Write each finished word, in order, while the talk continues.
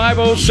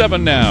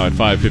5:07 now at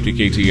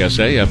 550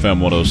 KTSA, FM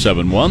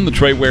 1071, the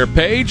Trey Ware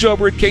page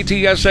over at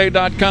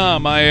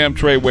KTSA.com. I am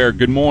Trey Ware.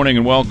 Good morning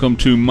and welcome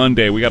to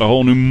Monday. We got a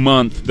whole new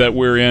month that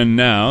we're in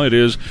now. It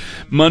is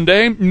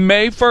Monday,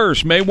 May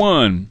 1st, May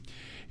 1.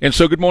 And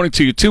so good morning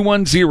to you,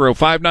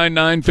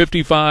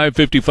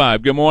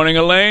 210-599-5555. Good morning,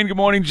 Elaine. Good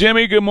morning,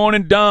 Jimmy. Good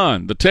morning,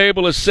 Don. The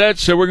table is set,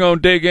 so we're going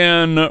to dig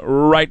in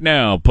right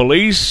now.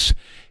 Police,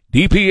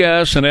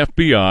 DPS, and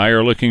FBI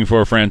are looking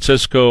for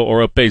Francisco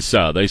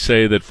Oropesa. They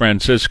say that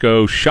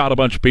Francisco shot a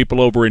bunch of people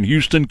over in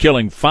Houston,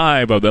 killing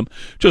 5 of them,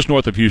 just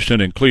north of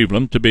Houston in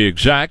Cleveland, to be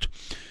exact.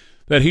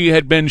 That he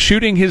had been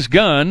shooting his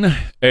gun,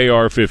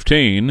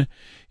 AR-15,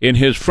 in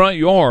his front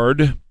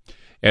yard,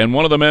 and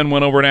one of the men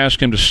went over and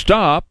asked him to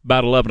stop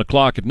about 11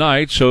 o'clock at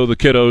night so the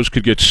kiddos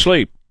could get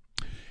sleep.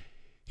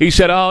 He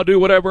said, "I'll do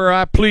whatever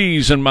I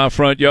please in my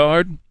front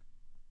yard,"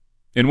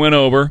 and went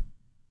over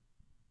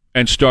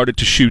and started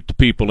to shoot the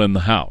people in the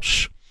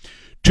house.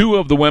 2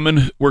 of the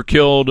women were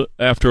killed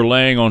after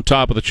laying on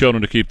top of the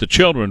children to keep the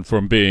children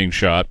from being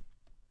shot.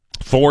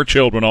 4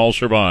 children all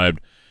survived.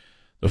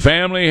 The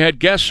family had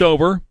guests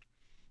over,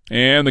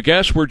 and the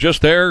guests were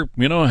just there,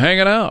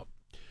 hanging out.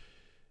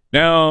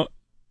 Now,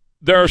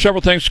 there are several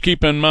things to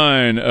keep in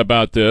mind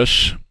about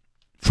this.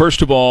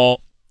 First of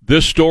all,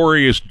 this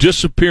story is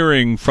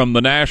disappearing from the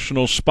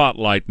national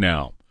spotlight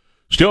now.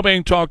 Still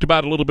being talked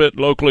about a little bit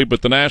locally,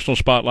 but the national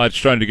spotlight's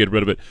trying to get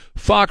rid of it.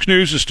 Fox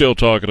News is still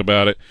talking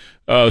about it.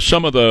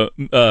 Some of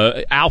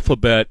the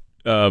alphabet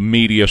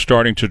media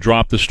starting to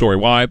drop the story.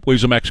 Why? Well,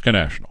 he's a Mexican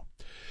national.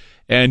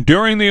 And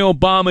during the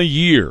Obama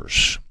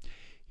years,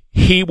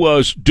 he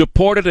was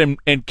deported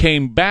and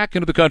came back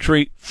into the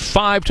country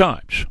 5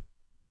 times.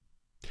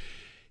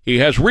 He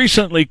has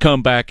recently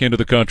come back into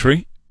the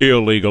country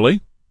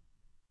illegally.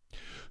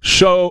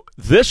 So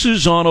this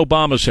is on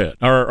Obama's head,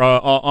 or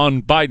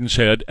on Biden's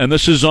head, and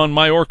this is on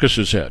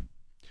Mayorkas's head.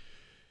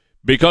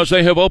 Because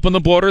they have opened the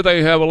border,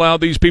 they have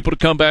allowed these people to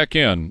come back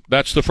in.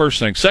 That's the first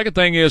thing. Second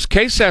thing is,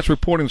 KSAT's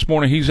reporting this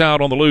morning he's out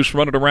on the loose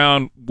running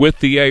around with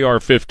the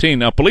AR-15.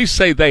 Now, police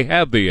say they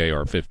have the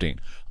AR-15.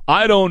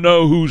 I don't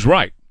know who's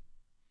right.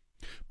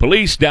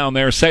 Police down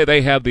there say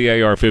they have the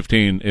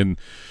AR-15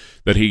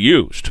 that he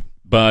used.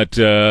 But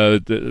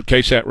the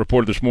KSAT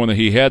reported this morning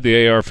that he had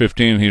the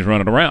AR-15 and he's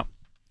running around.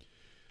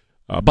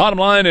 Bottom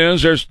line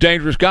is there's a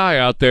dangerous guy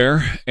out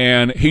there,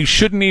 and he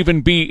shouldn't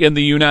even be in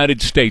the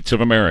United States of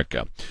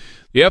America.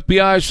 The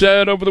FBI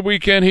said over the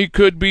weekend he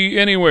could be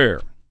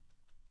anywhere.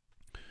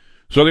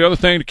 So the other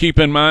thing to keep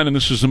in mind, and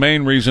this is the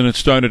main reason it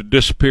started to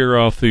disappear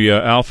off the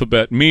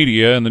alphabet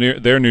media and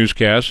their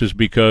newscasts, is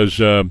because,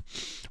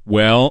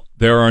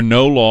 there are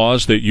no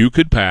laws that you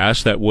could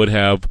pass that would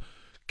have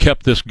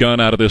kept this gun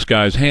out of this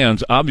guy's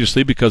hands,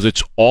 obviously, because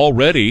it's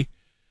already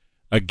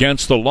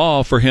against the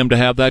law for him to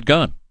have that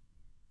gun.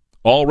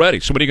 Already.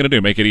 So what are you going to do?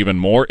 Make it even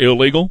more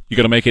illegal? You're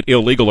going to make it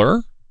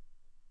illegaler?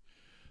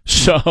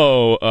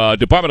 So,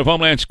 Department of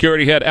Homeland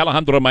Security head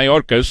Alejandro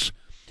Mayorkas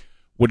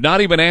would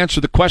not even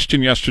answer the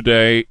question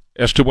yesterday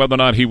as to whether or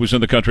not he was in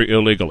the country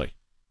illegally.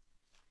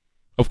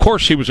 Of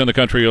course he was in the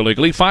country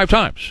illegally 5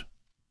 times.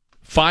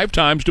 5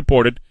 times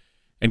deported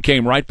and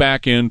came right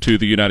back into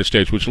the United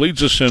States, which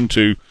leads us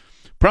into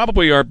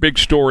probably our big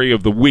story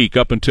of the week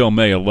up until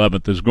May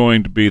 11th is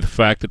going to be the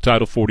fact that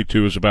Title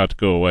 42 is about to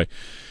go away,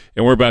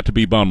 and we're about to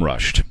be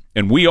bum-rushed.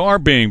 And we are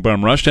being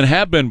bum-rushed and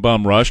have been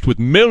bum-rushed with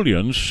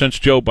millions since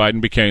Joe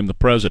Biden became the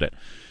president.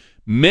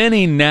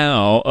 Many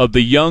now of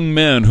the young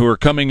men who are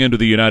coming into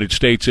the United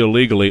States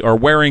illegally are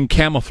wearing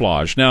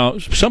camouflage. Now,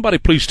 somebody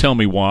please tell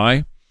me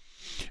why,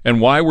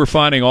 and why we're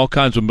finding all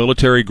kinds of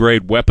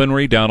military-grade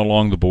weaponry down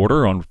along the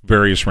border on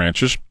various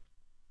ranches.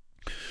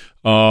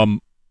 I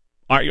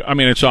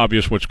mean, it's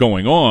obvious what's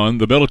going on.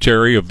 The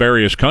military of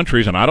various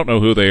countries, and I don't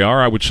know who they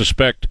are, I would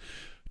suspect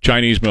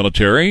Chinese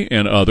military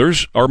and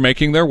others are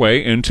making their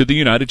way into the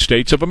United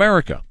States of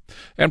America.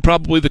 And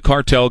probably the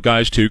cartel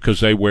guys, too,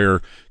 because they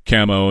wear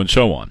camo and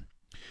so on.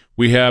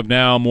 We have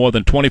now more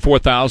than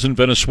 24,000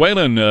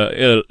 Venezuelan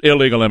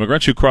illegal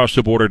immigrants who crossed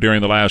the border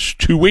during the last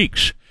 2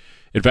 weeks.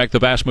 In fact, the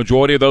vast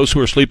majority of those who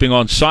are sleeping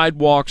on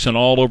sidewalks and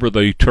all over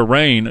the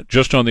terrain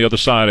just on the other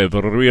side of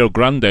Rio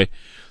Grande,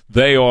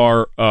 they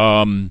are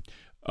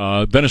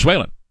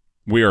Venezuelan,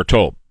 we are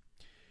told.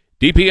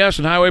 DPS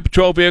and Highway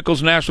Patrol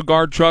vehicles and National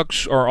Guard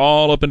trucks are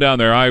all up and down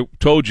there. I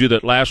told you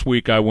that last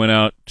week I went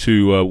out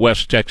to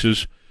West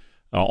Texas,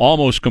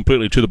 almost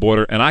completely to the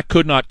border, and I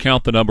could not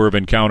count the number of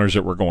encounters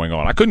that were going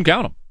on. I couldn't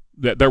count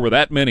them. There were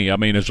that many. I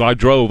mean, as I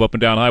drove up and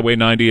down Highway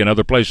 90 and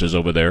other places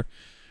over there,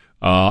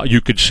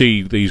 you could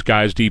see these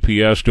guys,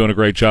 DPS, doing a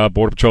great job,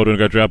 Border Patrol doing a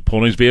great job,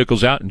 pulling these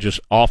vehicles out and just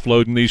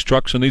offloading these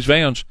trucks and these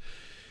vans.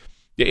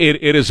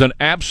 It is an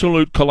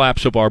absolute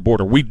collapse of our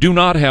border. We do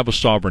not have a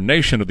sovereign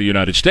nation of the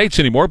United States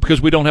anymore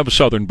because we don't have a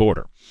southern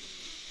border.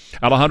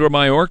 Alejandro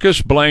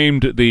Mayorkas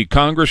blamed the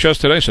Congress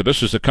yesterday, said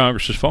this is the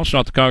Congress's fault. It's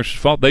not the Congress's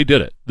fault. They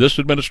did it. This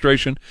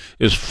administration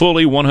is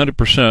fully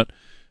 100%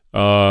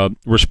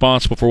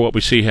 responsible for what we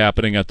see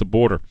happening at the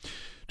border,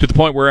 to the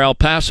point where El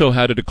Paso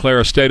had to declare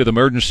a state of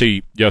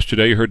emergency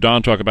yesterday. You heard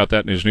Don talk about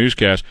that in his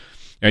newscast.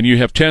 And you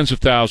have tens of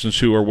thousands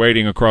who are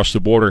waiting across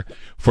the border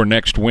for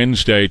next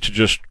Wednesday to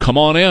just come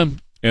on in,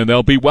 and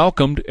they'll be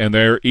welcomed. And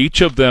they're each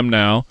of them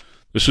now.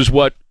 This is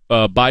what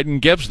Biden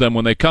gives them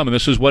when they come, and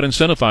this is what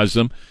incentivizes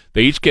them.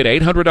 They each get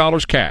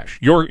 $800 cash,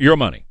 your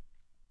money.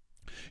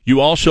 You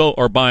also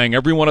are buying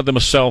every one of them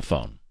a cell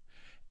phone,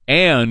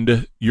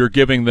 and you're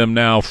giving them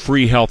now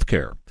free health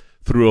care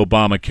through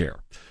Obamacare.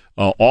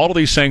 All of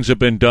these things have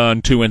been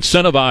done to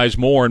incentivize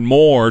more and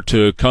more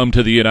to come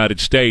to the United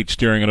States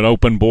during an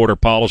open border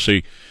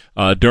policy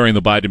during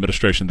the Biden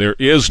administration. There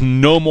is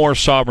no more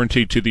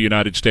sovereignty to the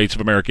United States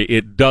of America.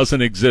 It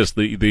doesn't exist.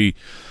 The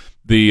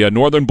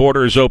northern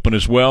border is open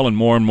as well, and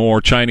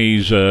more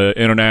Chinese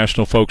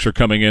international folks are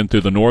coming in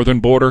through the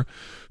northern border.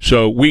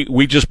 So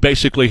we just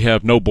basically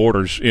have no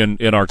borders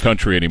in our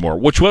country anymore,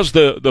 which was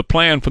the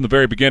plan from the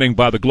very beginning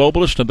by the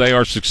globalists, and they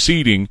are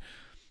succeeding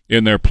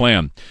in their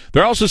plan.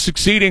 They're also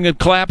succeeding in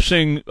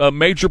collapsing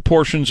major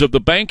portions of the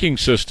banking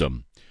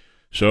system.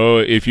 So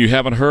if you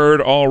haven't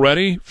heard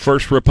already,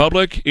 First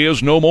Republic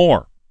is no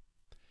more.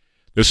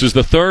 This is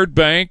the third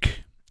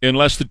bank in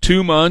less than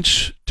 2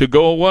 months to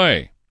go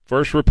away.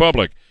 First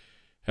Republic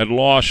had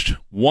lost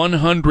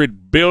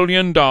 $100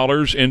 billion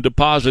in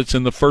deposits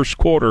in the first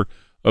quarter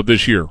of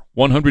this year.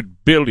 $100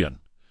 billion.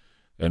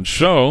 And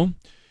so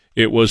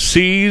it was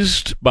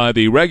seized by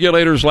the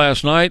regulators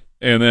last night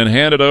and then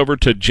handed over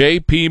to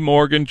J.P.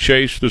 Morgan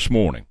Chase this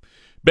morning.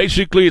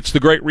 Basically, it's the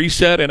Great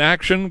Reset in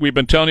action. We've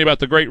been telling you about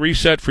the Great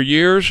Reset for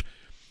years,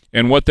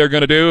 and what they're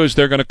going to do is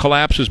they're going to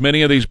collapse as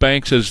many of these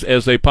banks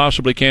as they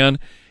possibly can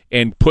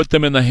and put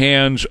them in the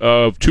hands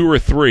of 2 or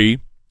 3,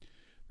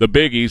 the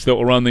biggies that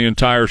will run the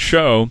entire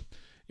show,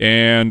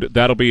 and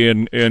that'll be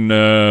in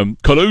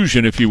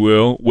collusion, if you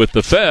will, with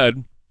the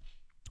Fed,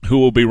 who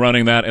will be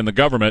running that, and the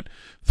government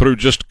through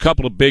just a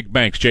couple of big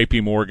banks,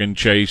 J.P. Morgan,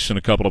 Chase, and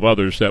a couple of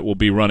others that will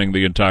be running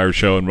the entire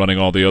show and running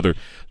all the other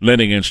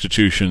lending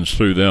institutions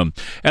through them.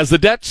 As the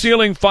debt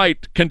ceiling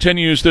fight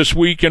continues this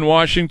week in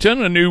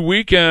Washington, a new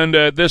weekend,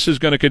 this is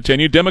going to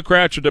continue.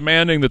 Democrats are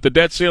demanding that the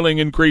debt ceiling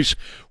increase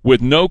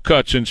with no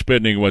cuts in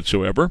spending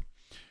whatsoever.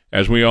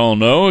 As we all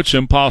know, it's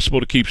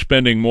impossible to keep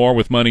spending more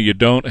with money you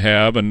don't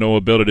have and no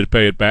ability to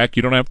pay it back.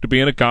 You don't have to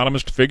be an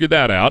economist to figure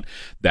that out.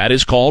 That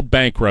is called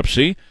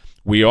bankruptcy.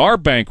 We are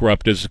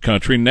bankrupt as a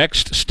country.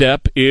 Next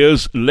step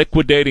is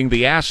liquidating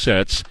the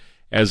assets,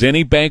 as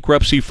any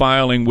bankruptcy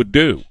filing would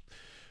do.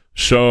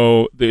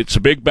 So it's a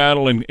big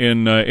battle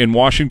in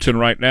Washington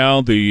right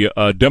now. The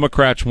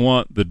Democrats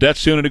want the debt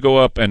ceiling to go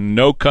up and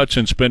no cuts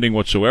in spending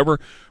whatsoever.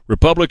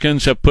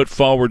 Republicans have put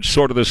forward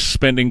sort of this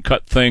spending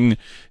cut thing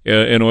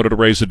in order to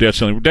raise the debt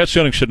ceiling. The debt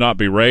ceiling should not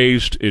be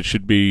raised. It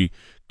should be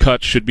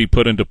cuts should be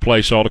put into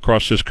place all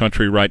across this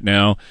country right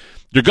now.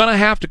 You're going to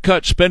have to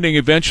cut spending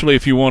eventually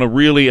if you want to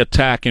really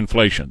attack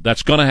inflation.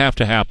 That's going to have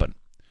to happen.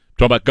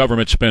 Talk about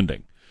government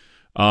spending.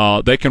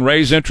 They can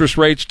raise interest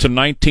rates to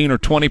 19 or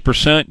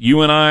 20%.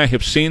 You and I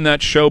have seen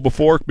that show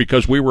before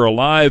because we were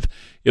alive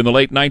in the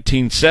late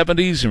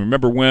 1970s. And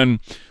remember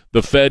when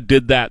the Fed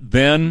did that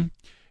then?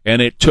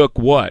 And it took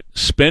what?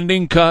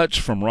 Spending cuts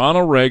from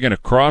Ronald Reagan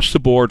across the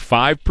board,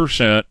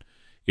 5%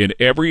 in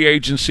every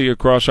agency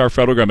across our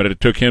federal government.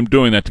 It took him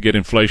doing that to get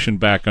inflation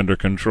back under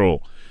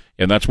control.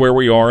 And that's where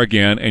we are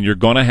again, and you're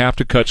going to have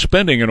to cut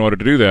spending in order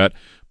to do that.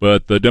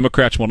 But the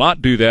Democrats will not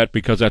do that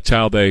because that's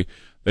how they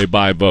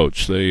buy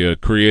votes. They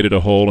created a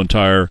whole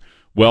entire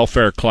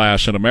welfare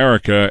class in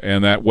America,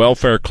 and that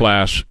welfare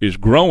class is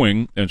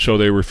growing, and so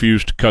they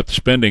refuse to cut the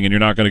spending, and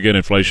you're not going to get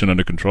inflation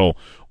under control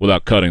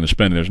without cutting the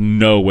spending. There's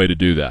no way to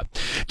do that.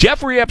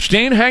 Jeffrey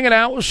Epstein hanging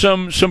out with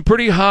some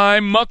pretty high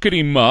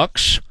muckety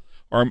mucks,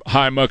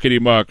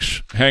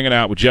 hanging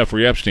out with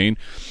Jeffrey Epstein.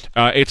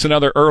 It's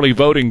another early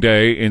voting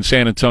day in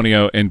San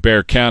Antonio and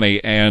Bexar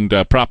County, and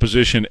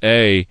Proposition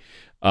A,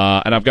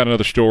 and I've got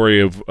another story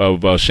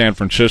of San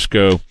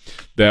Francisco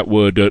that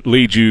would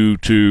lead you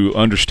to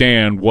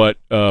understand what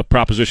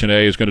Proposition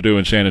A is going to do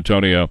in San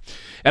Antonio.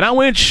 And I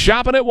went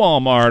shopping at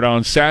Walmart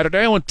on Saturday.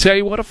 I want to tell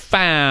you what I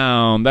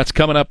found. That's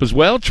coming up as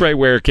well. Trey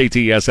Ware,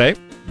 KTSA.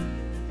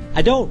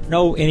 I don't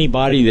know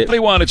anybody that...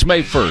 It's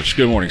May 1st.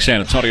 Good morning,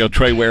 San Antonio.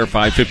 Trey Ware,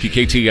 550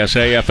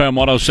 KTSA, FM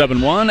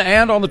 1071,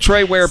 and on the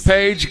Trey Ware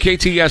page,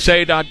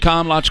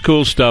 KTSA.com. Lots of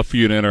cool stuff for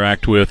you to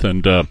interact with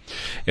and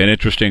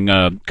interesting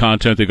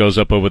content that goes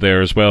up over there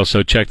as well.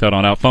 So check that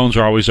on out. Phones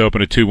are always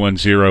open at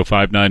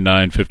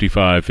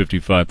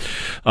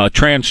 210-599-5555.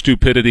 Trans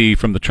stupidity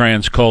from the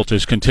trans cult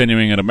is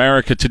continuing in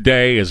America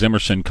today, as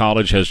Emerson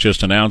College has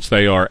just announced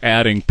they are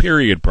adding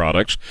period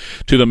products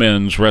to the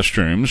men's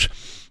restrooms,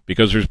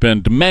 because there's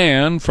been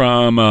demand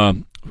from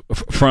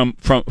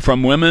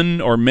women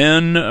or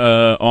men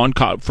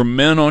from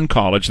men on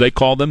college. They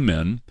call them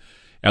men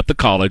at the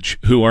college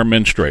who are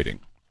menstruating.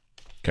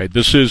 Okay,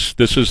 this is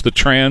the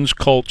trans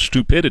cult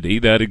stupidity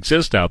that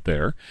exists out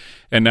there,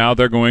 and now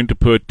they're going to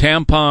put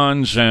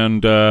tampons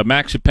and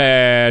maxi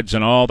pads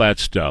and all that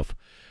stuff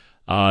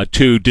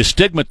to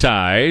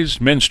destigmatize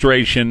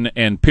menstruation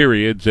and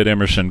periods at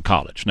Emerson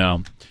College.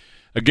 Now,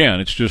 again,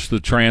 it's just the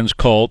trans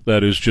cult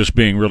that is just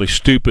being really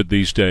stupid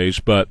these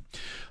days. But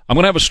I'm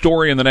going to have a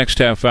story in the next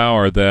half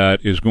hour that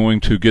is going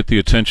to get the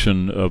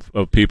attention of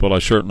people, I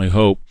certainly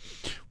hope,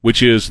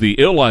 which is the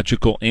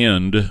illogical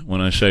end. When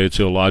I say it's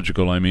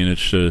illogical, I mean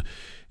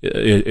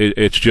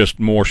it's just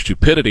more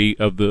stupidity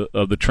of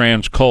the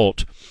trans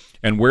cult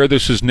and where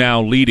this is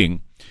now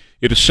leading.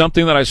 It is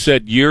something that I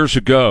said years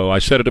ago. I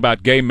said it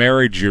about gay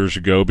marriage years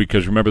ago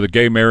because remember the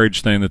gay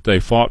marriage thing that they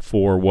fought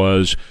for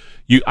was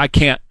you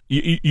can't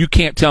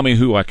tell me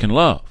who I can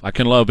love. I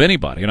can love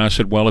anybody. And I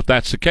said, well, if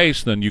that's the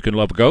case, then you can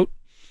love a goat.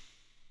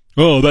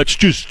 Oh, that's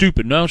just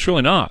stupid. No, it's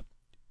really not.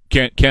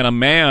 Can a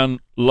man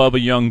love a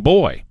young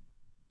boy?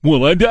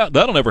 Well,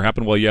 that'll never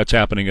happen. Well, yeah, it's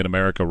happening in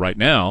America right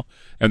now,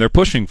 and they're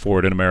pushing for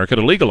it in America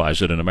to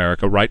legalize it in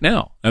America right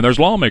now. And there's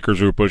lawmakers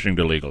who are pushing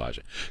to legalize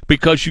it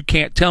because you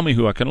can't tell me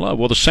who I can love.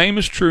 Well, the same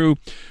is true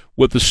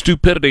with the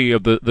stupidity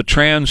of the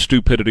trans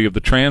stupidity of the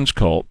trans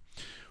cult.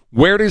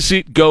 Where does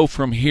it go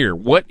from here?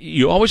 What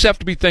you always have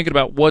to be thinking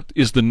about what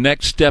is the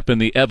next step in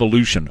the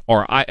evolution,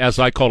 or as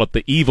I call it,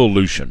 the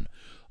evolution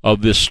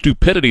of this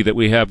stupidity that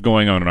we have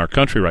going on in our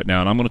country right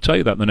now. And I'm going to tell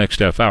you that in the next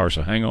half hour,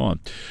 so hang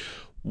on.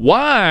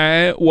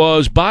 Why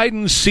was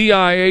Biden's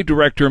CIA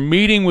director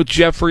meeting with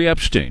Jeffrey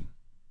Epstein?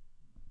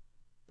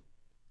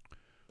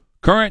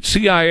 Current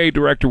CIA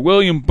director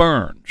William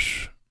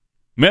Burns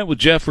met with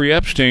Jeffrey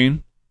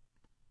Epstein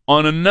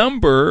on a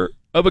number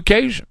of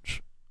occasions.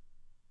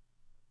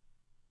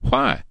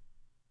 Why?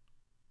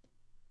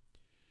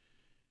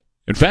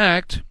 In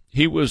fact,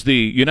 he was the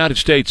United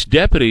States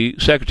Deputy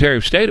Secretary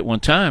of State at one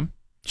time,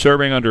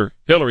 serving under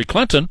Hillary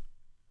Clinton,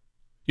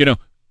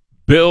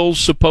 Bill's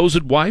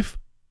supposed wife.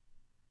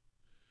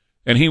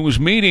 And he was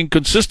meeting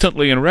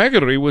consistently and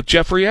regularly with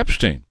Jeffrey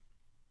Epstein.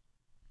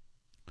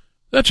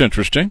 That's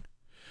interesting.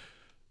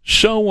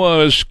 So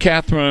was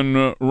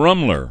Catherine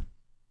Rumler,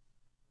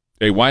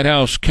 a White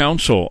House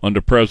counsel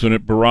under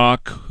President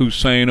Barack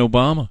Hussein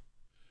Obama.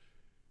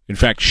 In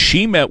fact,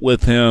 she met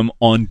with him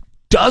on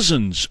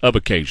dozens of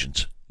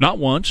occasions. Not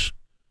once,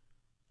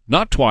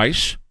 not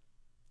twice,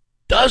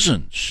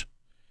 dozens,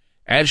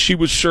 as she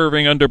was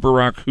serving under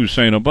Barack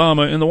Hussein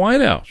Obama in the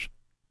White House.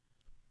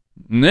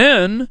 And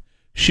then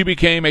she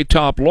became a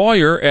top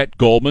lawyer at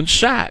Goldman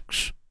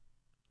Sachs.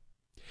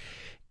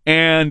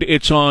 And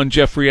it's on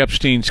Jeffrey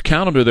Epstein's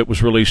calendar that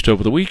was released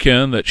over the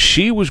weekend that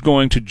she was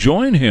going to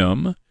join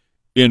him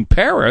in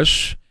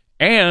Paris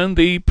and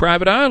the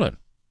private island.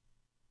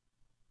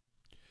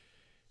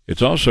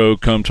 It's also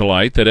come to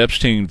light that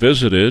Epstein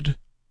visited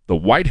the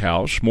White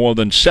House more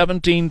than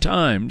 17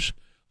 times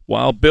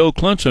while Bill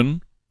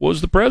Clinton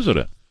was the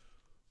president.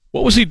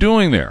 What was he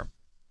doing there?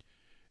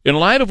 In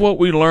light of what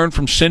we learned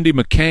from Cindy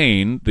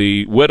McCain,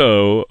 the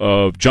widow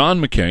of John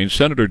McCain,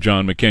 Senator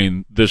John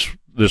McCain,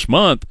 this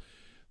month,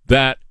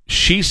 that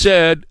she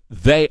said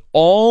they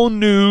all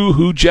knew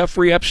who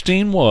Jeffrey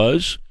Epstein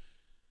was.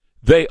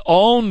 They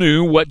all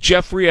knew what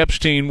Jeffrey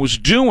Epstein was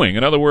doing.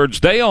 In other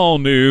words, they all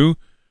knew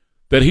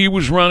that he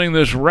was running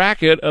this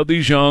racket of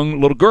these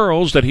young little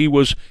girls that he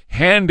was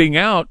handing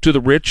out to the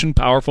rich and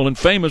powerful and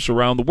famous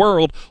around the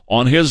world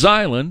on his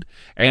island.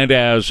 And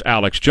as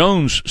Alex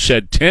Jones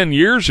said 10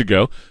 years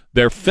ago,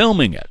 they're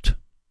filming it.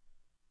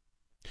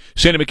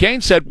 Cindy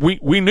McCain said,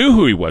 we knew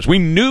who he was. We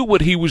knew what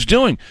he was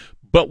doing,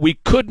 but we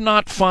could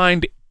not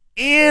find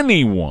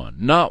anyone,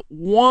 not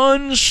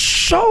one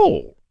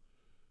soul,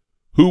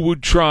 who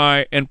would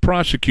try and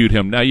prosecute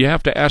him. Now, you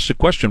have to ask the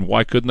question,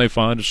 why couldn't they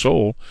find a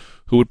soul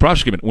who would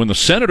prosecute him? When the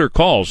senator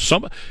calls,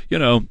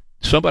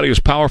 somebody as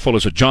powerful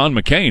as a John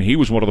McCain, he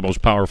was one of the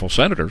most powerful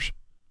senators,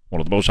 one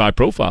of the most high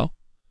profile.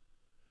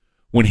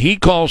 When he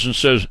calls and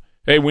says,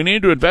 hey, we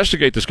need to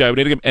investigate this guy, we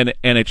need to get him,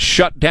 and it's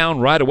shut down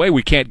right away.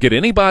 We can't get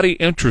anybody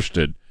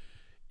interested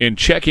in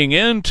checking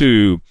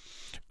into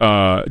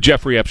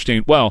Jeffrey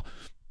Epstein. Well,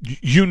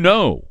 you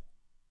know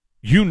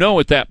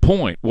at that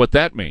point what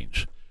that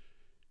means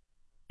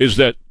is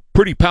that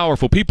pretty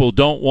powerful people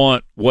don't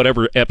want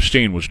whatever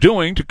Epstein was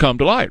doing to come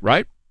to light,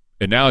 right?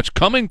 And now it's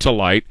coming to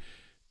light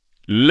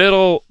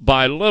little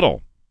by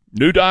little.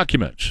 New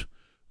documents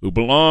who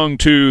belong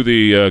to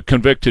the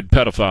convicted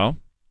pedophile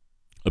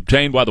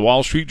obtained by the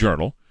Wall Street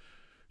Journal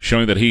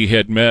showing that he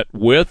had met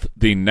with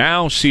the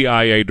now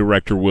CIA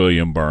Director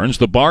William Burns,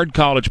 the Bard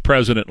College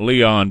President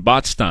Leon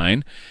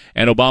Botstein,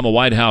 and Obama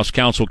White House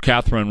counsel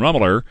Catherine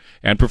Rumler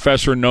and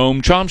Professor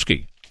Noam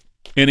Chomsky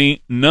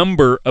any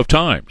number of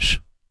times.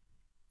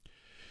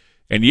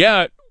 And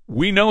yet,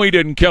 we know he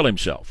didn't kill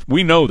himself.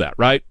 We know that,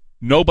 right?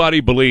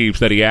 Nobody believes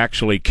that he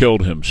actually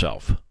killed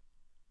himself.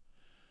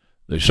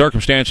 The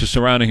circumstances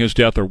surrounding his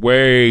death are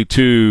way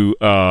too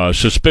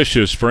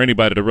suspicious for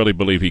anybody to really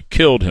believe he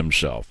killed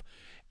himself.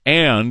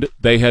 And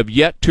they have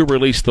yet to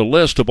release the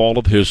list of all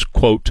of his,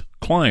 quote,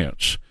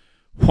 clients.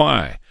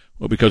 Why?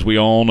 Well, because we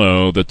all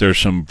know that there's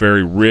some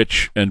very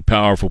rich and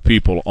powerful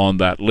people on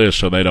that list,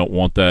 so they don't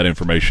want that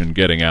information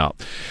getting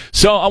out.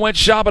 So I went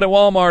shopping at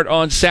Walmart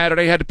on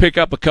Saturday, had to pick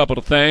up a couple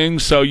of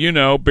things. So,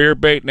 beer,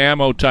 bait, and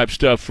ammo type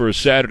stuff for a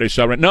Saturday.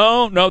 So I went,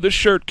 no, this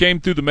shirt came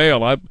through the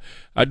mail.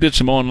 I did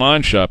some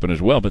online shopping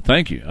as well, but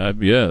thank you.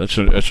 That's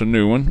a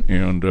new one,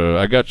 and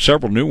I got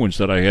several new ones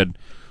that I had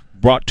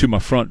brought to my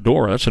front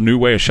door. That's a new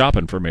way of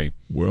shopping for me.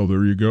 Well,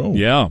 there you go.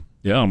 Yeah,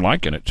 I'm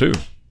liking it too.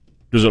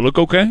 Does it look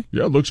okay?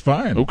 Yeah, it looks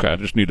fine. Okay, I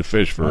just need to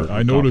fish for.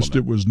 I noticed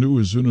it was new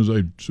as soon as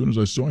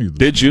I saw you.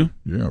 Did you?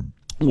 Yeah.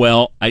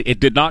 Well, it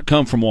did not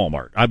come from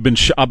Walmart. I've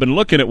been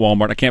looking at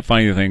Walmart. I can't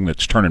find anything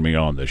that's turning me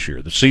on this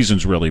year. The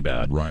season's really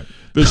bad. Right.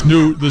 This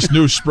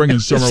new spring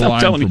and summer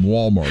line from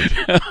Walmart.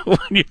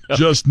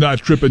 Just not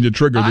tripping your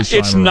trigger this time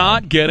It's around.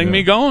 not getting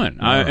me going.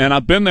 And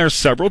I've been there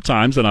several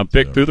times, and I've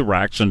picked through the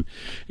racks, and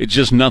it's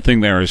just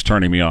nothing there is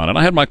turning me on. And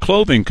I had my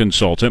clothing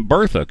consultant,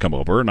 Bertha, come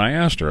over, and I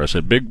asked her, I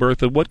said, Big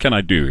Bertha, what can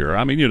I do here?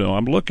 I mean,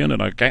 I'm looking,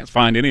 and I can't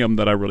find any of them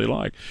that I really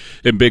like.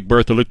 And Big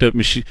Bertha looked at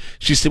me. She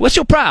said, what's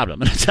your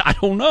problem? And I said, I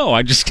don't know.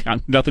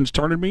 Nothing's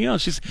turning me on.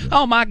 She said,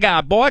 oh, my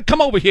God, boy,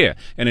 come over here.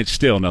 And it's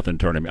still nothing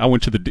turning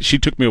me. She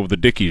took me over the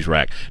Dickies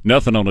rack.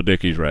 Nothing on the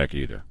Dickies rack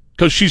either.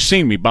 Because she's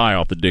seen me buy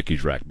off the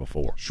Dickies rack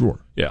before. Sure.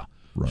 Yeah.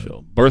 Right.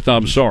 So, Bertha,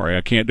 I'm sorry.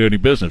 I can't do any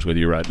business with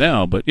you right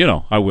now, but,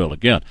 I will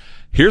again.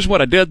 Here's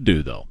what I did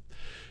do, though.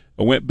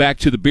 I went back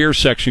to the beer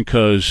section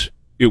because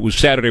it was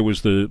Saturday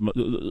was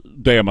the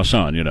day of my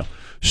son,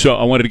 So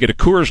I wanted to get a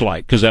Coors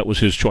Light because that was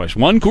his choice.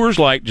 One Coors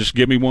Light, just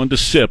give me one to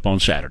sip on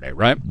Saturday,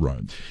 right?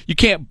 Right. You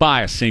can't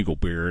buy a single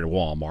beer at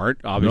Walmart,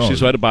 obviously,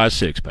 so I had to buy a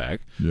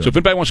six-pack. Yeah. So if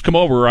anybody wants to come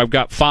over, I've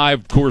got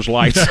 5 Coors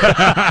Lights.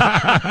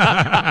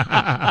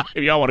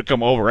 If y'all want to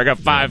come over, I got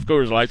 5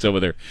 Coors Lights over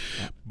there.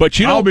 But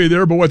I'll be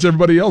there, but what's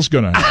everybody else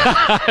going to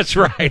have? That's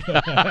right.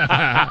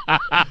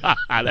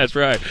 That's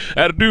right.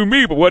 That'll do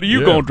me, but what are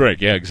you going to drink?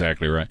 Yeah,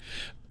 exactly right.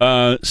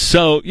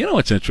 So,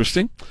 what's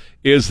interesting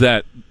is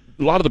that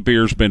a lot of the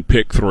beer's been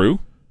picked through.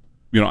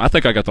 I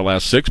think I got the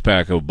last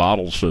 6-pack of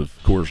bottles of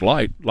Coors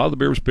Light. A lot of the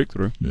beer was picked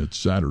through. It's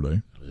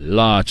Saturday.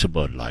 Lots of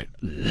Bud Light.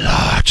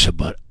 Lots of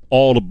Bud.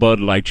 All the Bud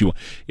Light you want.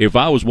 If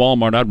I was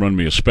Walmart, I'd run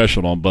me a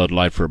special on Bud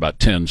Light for about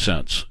 10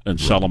 cents and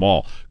sell them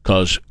all.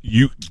 Because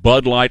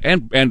Bud Light,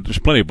 and there's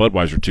plenty of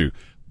Budweiser too,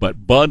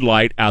 but Bud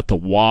Light out the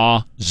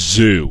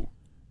wazoo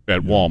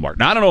at Walmart.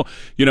 Now, I don't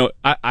know,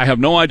 I have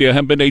no idea. I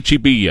haven't been to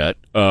H-E-B yet.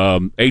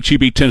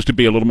 H-E-B tends to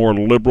be a little more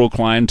liberal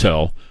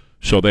clientele,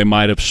 so they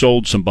might have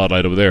sold some Bud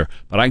Light over there.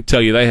 But I can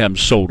tell you they haven't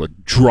sold a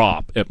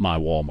drop at my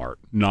Walmart.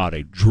 Not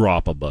a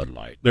drop of Bud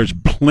Light. There's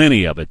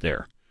plenty of it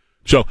there.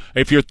 So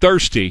if you're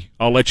thirsty,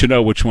 I'll let you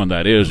know which one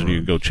that is, and you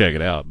can go check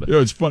it out. But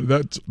it's fun.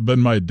 That's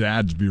been my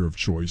dad's beer of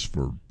choice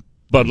for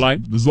Bud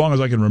Light, as long as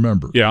I can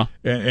remember. Yeah.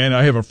 And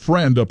I have a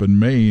friend up in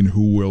Maine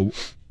who will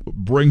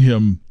bring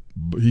him.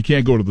 He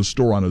can't go to the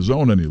store on his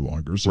own any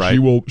longer, so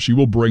she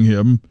will bring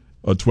him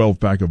a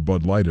 12-pack of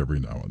Bud Light every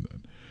now and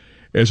then.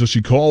 And so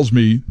she calls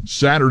me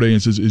Saturday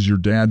and says, "Is your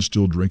dad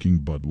still drinking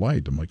Bud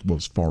Light?" I'm like, "Well,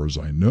 as far as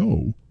I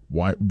know,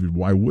 why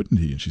wouldn't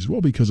he?" And she says,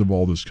 "Well, because of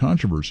all this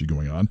controversy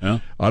going on. Yeah.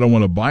 I don't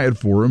want to buy it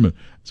for him." And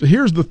so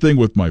here's the thing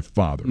with my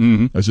father.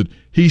 Mm-hmm. I said,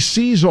 he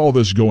sees all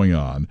this going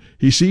on.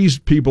 He sees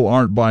people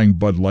aren't buying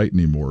Bud Light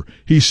anymore.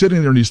 He's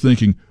sitting there and he's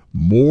thinking,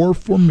 more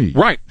for me.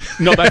 Right.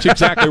 No, that's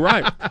exactly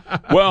right.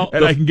 Well,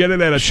 and I can get it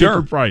at a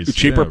cheaper price.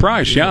 Cheaper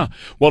price, yeah.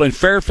 Well, in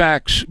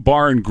Fairfax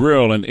Bar and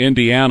Grill in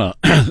Indiana,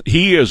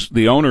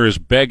 the owner is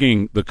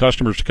begging the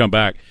customers to come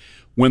back.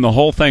 When the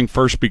whole thing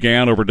first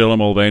began over Dylan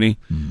Mulvaney,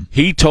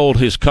 he told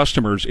his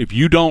customers, if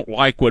you don't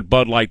like what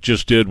Bud Light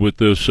just did with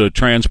this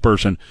trans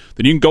person,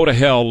 then you can go to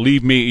hell,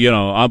 leave me,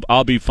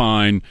 I'll be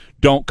fine,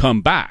 don't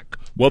come back.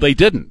 Well, they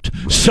didn't.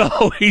 Right.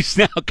 So he's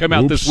now come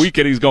out this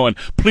weekend. He's going,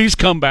 please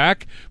come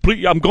back.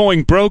 Please, I'm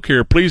going broke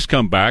here. Please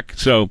come back.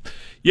 So,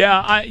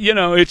 yeah,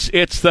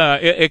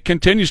 it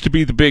continues to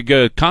be the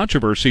big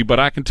controversy.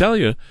 But I can tell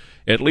you,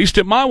 at least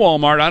at my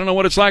Walmart, I don't know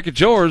what it's like at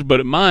yours, but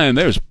at mine,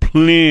 there's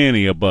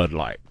plenty of Bud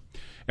Light.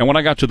 And when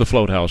I got to the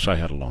Float House, I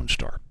had a Lone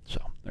Star.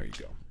 So there you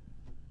go.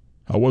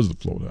 How was the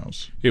Float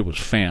House? It was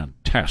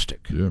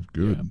fantastic. Yeah,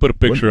 good. Yeah, put a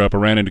picture up. I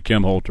ran into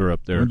Kim Holter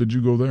up there. When did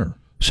you go there?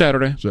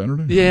 Saturday.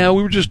 Yeah,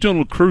 we were just doing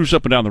a little cruise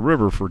up and down the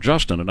river for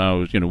Justin, and I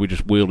was, we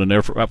just wheeled in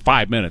there for about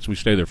 5 minutes. We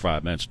stayed there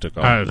 5 minutes, took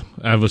off.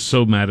 I was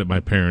so mad at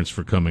my parents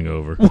for coming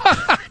over.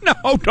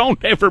 No,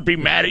 don't ever be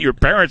mad at your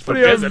parents for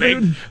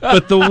visiting.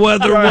 But the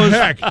weather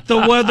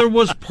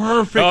was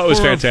perfect. Oh, it was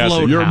for fantastic. A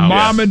float Your house.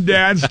 mom and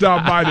dad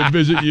stopped by to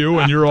visit you,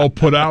 and you're all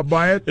put out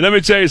by it. And let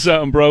me tell you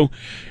something, bro.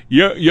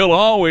 You'll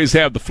always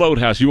have the Float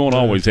House. You won't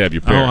always have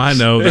your parents. Oh, I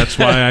know. That's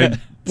why I.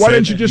 Why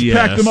didn't you just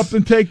pack them up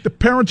and take the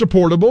parents are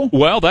portable?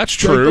 Well, that's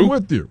true. Take them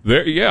with you.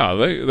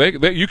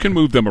 They you can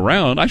move them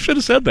around. I should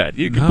have said that.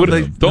 You can throw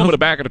them in the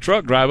back of the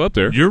truck, drive up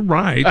there. You're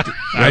right.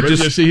 You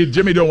see,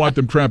 Jimmy don't want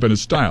them cramping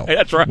his style.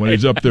 That's right. When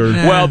he's up there.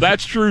 Well,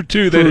 that's true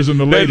too. They'd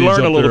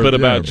learn a little bit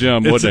about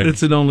Jim, wouldn't they?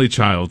 It's an only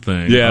child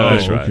thing. Yeah,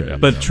 that's right. Okay.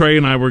 But Trey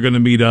and I were going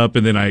to meet up,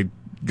 and then I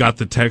got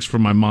the text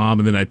from my mom,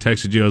 and then I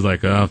texted you. I was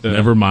like,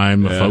 never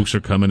mind. My folks are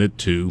coming at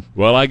 2.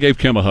 Well, I gave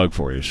Kim a hug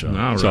for you, so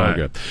it's all right.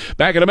 good.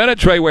 Back in a minute,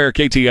 Trey Ware,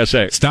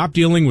 KTSA. Stop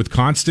dealing with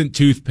constant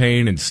tooth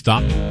pain and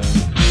stop.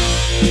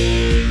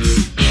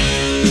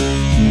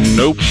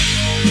 Nope.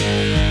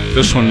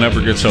 This one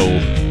never gets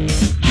old.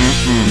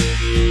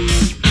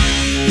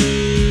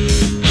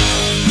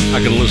 I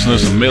could listen to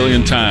this a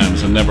million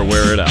times and never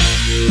wear it out.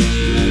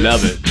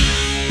 Love it.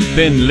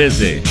 Thin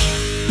Lizzy.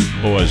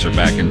 Boys are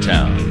back in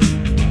town.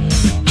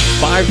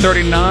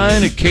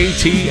 5:39 at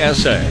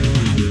KTSA.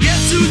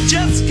 Guess who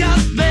just got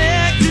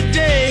back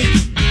today?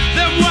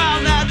 Them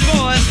wild-eyed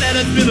boys that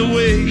had been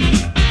away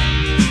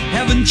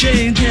haven't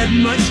changed, had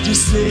much to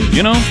say.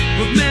 You know,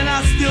 But man,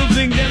 I still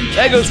think them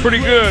that goes pretty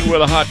good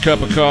with a hot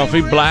cup of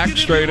coffee, black,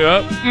 straight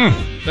up.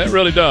 That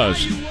really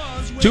does.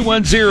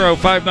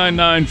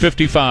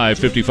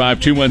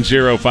 210-599-5555,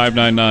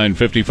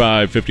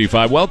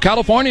 210-599-5555. Well,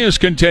 California is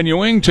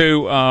continuing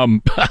to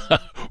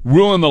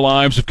ruin the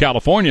lives of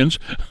Californians.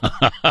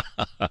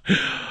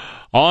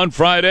 On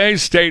Friday,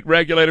 state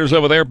regulators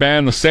over there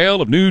banned the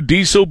sale of new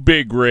diesel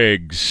big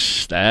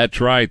rigs. That's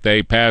right.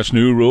 They passed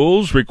new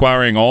rules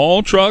requiring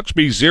all trucks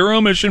be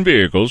zero-emission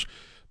vehicles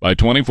by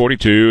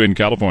 2042 in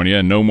California,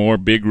 and no more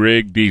big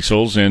rig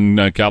diesels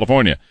in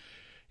California.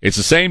 It's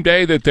the same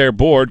day that their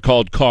board,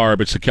 called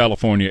CARB, it's the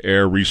California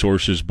Air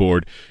Resources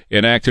Board,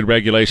 enacted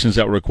regulations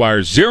that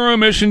require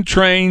zero-emission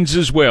trains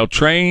as well,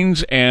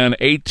 trains and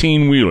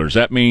 18-wheelers.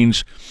 That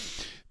means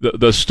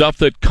the stuff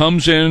that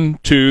comes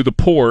into the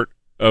port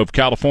of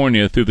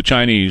California through the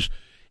Chinese,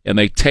 and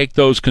they take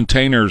those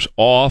containers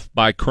off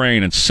by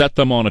crane and set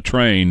them on a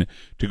train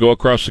to go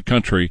across the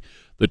country.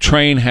 The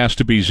train has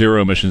to be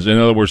zero emissions. In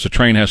other words, the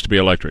train has to be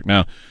electric.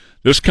 Now,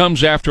 this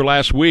comes after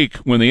last week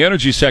when the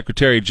Energy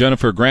Secretary,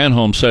 Jennifer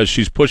Granholm, says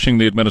she's pushing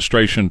the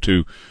administration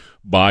to,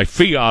 by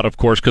fiat, of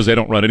course, because they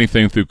don't run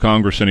anything through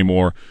Congress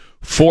anymore,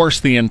 force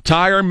the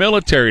entire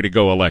military to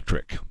go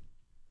electric.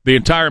 The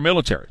entire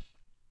military.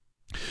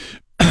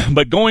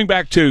 But going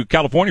back to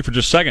California for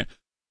just a second,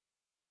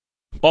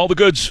 all the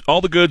goods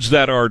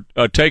that are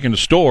taken to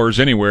stores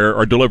anywhere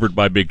are delivered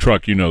by big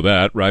truck. You know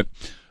that, right?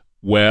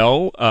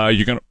 Well,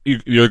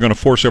 you're gonna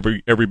force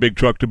every big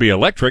truck to be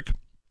electric.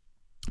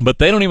 But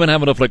they don't even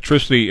have enough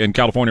electricity in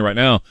California right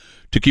now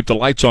to keep the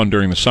lights on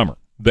during the summer.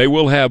 They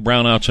will have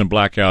brownouts and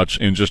blackouts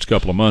in just a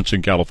couple of months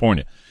in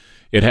California.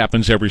 It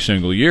happens every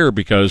single year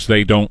because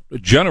they don't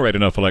generate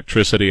enough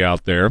electricity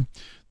out there.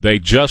 They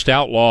just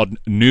outlawed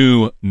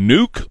new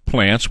nuke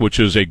plants,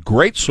 which is a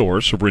great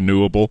source of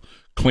renewable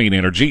clean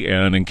energy.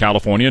 And in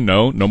California,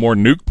 no more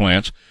nuke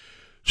plants.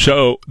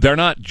 So they're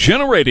not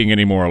generating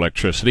any more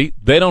electricity.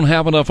 They don't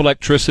have enough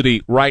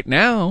electricity right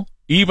now,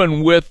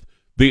 even with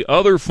the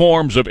other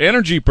forms of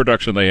energy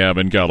production they have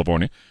in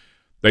California.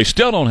 They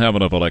still don't have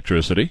enough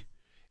electricity,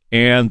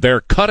 and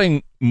they're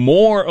cutting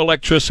more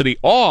electricity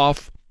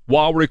off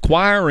while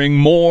requiring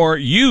more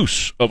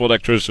use of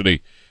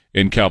electricity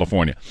in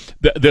California.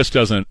 This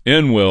doesn't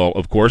end well,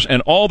 of course,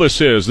 and all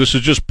this is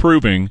just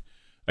proving,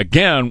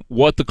 again,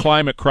 what the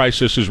climate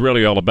crisis is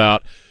really all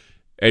about.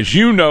 As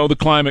you know, the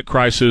climate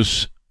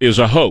crisis is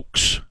a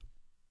hoax.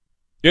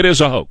 It is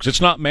a hoax.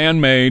 It's not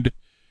man-made.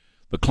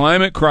 The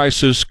climate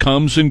crisis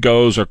comes and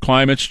goes, or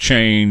climates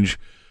change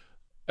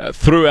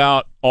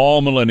throughout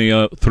all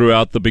millennia,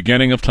 throughout the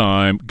beginning of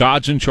time.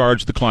 God's in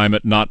charge of the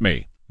climate, not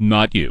me,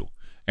 not you,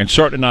 and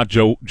certainly not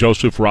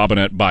Joseph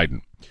Robinette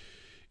Biden.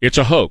 It's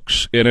a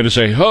hoax, and it is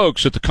a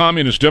hoax that the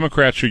communist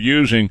Democrats are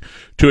using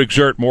to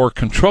exert more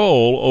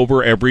control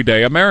over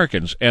everyday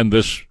Americans. And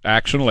this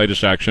action,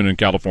 latest action in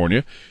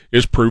California,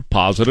 is proof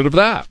positive of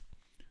that.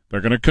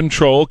 They're going to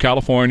control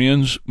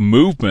Californians'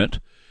 movement,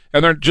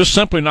 and they're just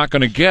simply not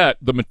going to get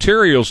the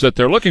materials that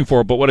they're looking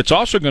for. But what it's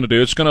also going to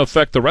do, it's going to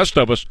affect the rest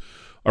of us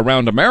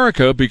around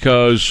America,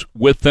 because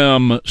with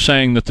them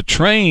saying that the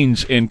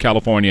trains in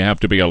California have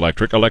to be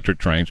electric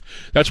trains,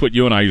 that's what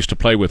you and I used to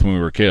play with when we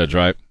were kids,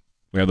 right?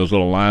 We had those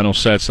little Lionel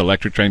sets,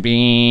 electric train,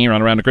 bing,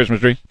 run around the Christmas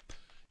tree.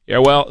 Yeah,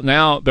 well,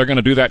 now they're going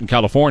to do that in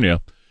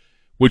California,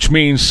 which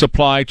means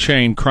supply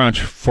chain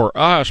crunch for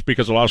us,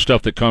 because a lot of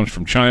stuff that comes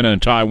from China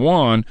and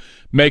Taiwan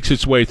makes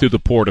its way through the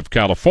port of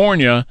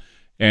California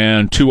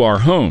and to our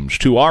homes,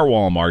 to our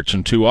Walmarts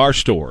and to our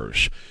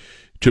stores,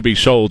 to be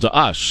sold to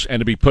us and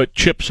to be put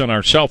chips in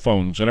our cell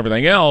phones and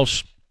everything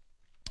else.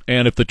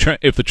 And if the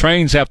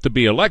trains have to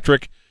be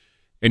electric,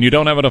 and you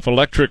don't have enough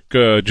electric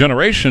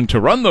generation to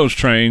run those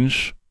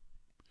trains,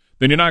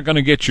 then you're not going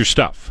to get your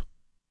stuff.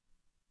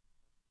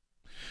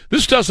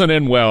 This doesn't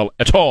end well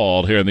at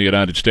all here in the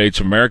United States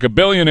of America.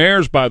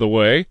 Billionaires, by the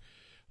way,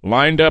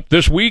 lined up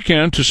this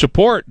weekend to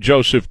support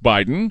Joseph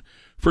Biden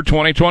for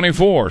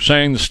 2024,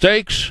 saying the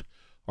stakes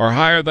are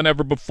higher than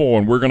ever before,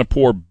 and we're going to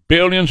pour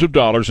billions of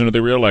dollars into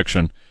the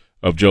reelection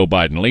of Joe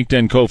Biden.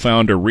 LinkedIn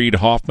co-founder Reid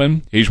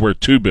Hoffman, he's worth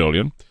 $2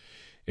 billion,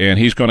 and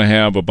he's going to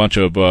have a bunch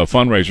of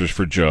fundraisers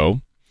for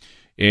Joe.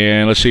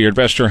 And let's see here,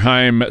 investor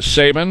Haim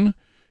Saban,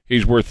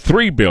 he's worth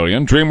 $3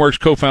 billion. DreamWorks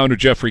co-founder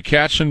Jeffrey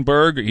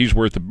Katzenberg, he's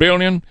worth $1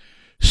 billion.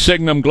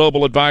 Signum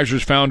Global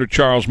Advisors founder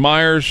Charles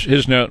Myers,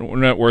 his net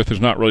worth is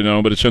not really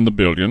known, but it's in the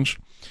billions.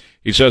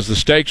 He says the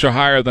stakes are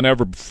higher than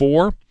ever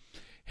before.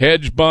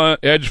 Hedge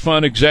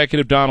fund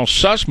executive Donald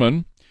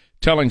Sussman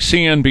telling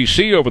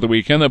CNBC over the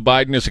weekend that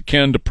Biden is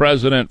akin to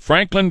President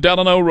Franklin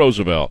Delano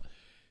Roosevelt.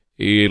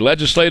 He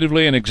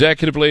legislatively and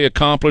executively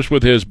accomplished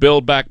with his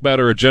Build Back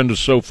Better agenda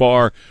so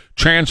far,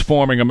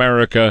 transforming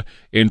America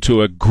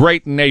into a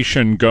great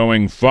nation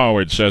going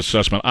forward, says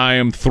Sussman. I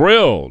am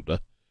thrilled.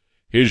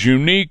 His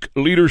unique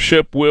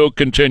leadership will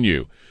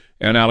continue.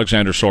 And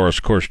Alexander Soros,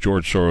 of course,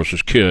 George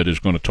Soros' kid, is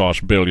going to toss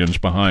billions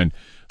behind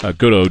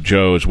good old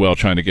Joe as well,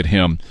 trying to get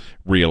him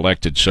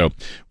reelected. So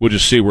we'll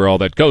just see where all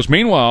that goes.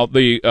 Meanwhile,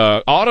 the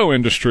auto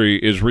industry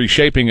is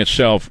reshaping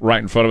itself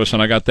right in front of us,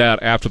 and I got that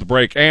after the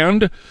break.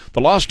 And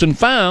the lost and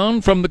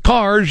found from the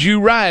cars you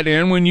ride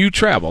in when you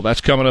travel.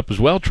 That's coming up as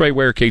well. Trey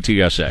Ware,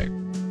 KTSA.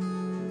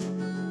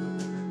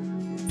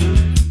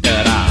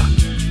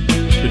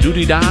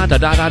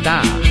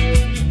 Da-da-da-da-da-da.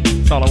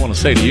 That's all I want to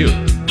say to you.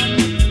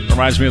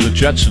 Reminds me of the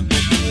Jetsons.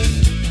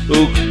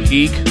 Ook,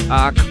 eek,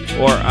 ak,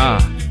 or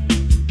ah.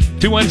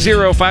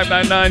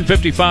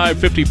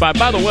 210-599-5555.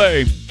 By the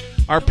way,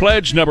 our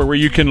pledge number where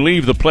you can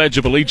leave the Pledge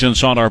of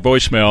Allegiance on our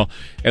voicemail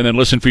and then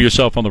listen for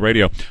yourself on the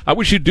radio. I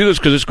wish you'd do this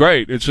because it's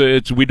great.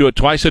 We do it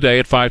twice a day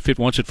at 5:50,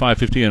 once at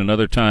 5:50 and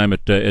another time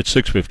at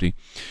 6:50.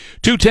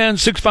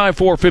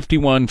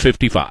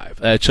 210-654-5155.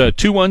 That's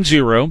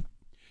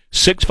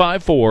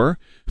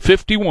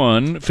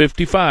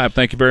 210-654-5155.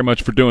 Thank you very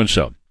much for doing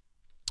so.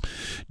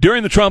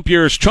 During the Trump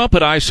years, Trump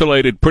had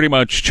isolated pretty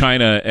much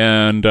China,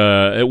 and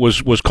it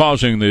was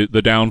causing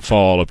the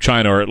downfall of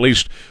China, or at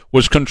least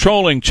was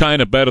controlling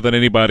China better than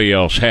anybody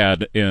else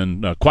had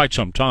in quite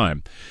some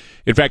time.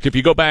 In fact, if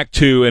you go back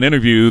to an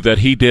interview that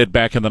he did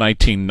back in the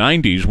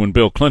 1990s when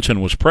Bill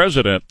Clinton was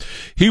president,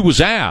 he was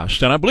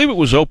asked, and I believe it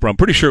was Oprah, I'm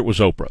pretty sure it was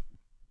Oprah,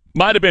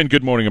 might have been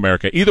Good Morning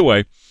America, either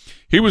way,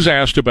 he was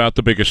asked about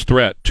the biggest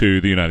threat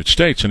to the United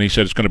States, and he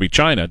said it's going to be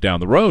China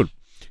down the road.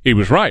 He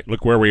was right.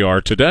 Look where we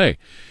are today.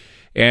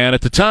 And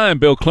at the time,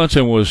 Bill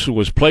Clinton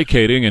was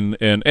placating,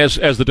 and as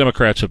the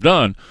Democrats have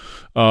done,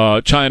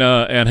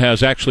 China, and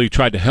has actually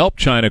tried to help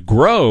China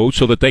grow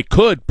so that they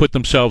could put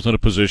themselves in a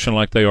position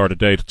like they are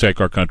today to take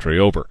our country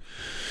over.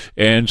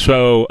 And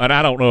so, and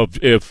I don't know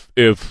if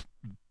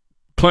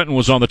Clinton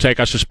was on the take.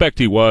 I suspect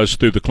he was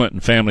through the Clinton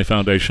Family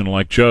Foundation,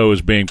 like Joe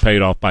is being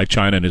paid off by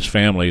China, and his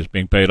family is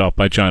being paid off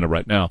by China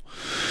right now.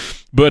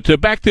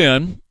 But back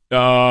then,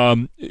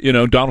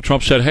 Donald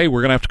Trump said, hey, we're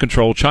going to have to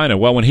control China.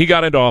 Well, when he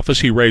got into office,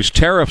 he raised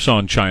tariffs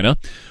on China,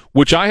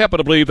 which I happen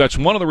to believe that's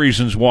one of the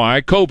reasons why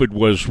COVID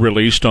was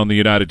released on the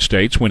United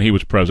States when he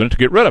was president, to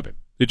get rid of it.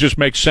 It just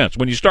makes sense.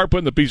 When you start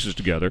putting the pieces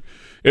together,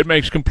 it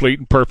makes complete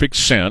and perfect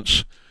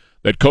sense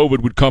that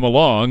COVID would come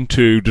along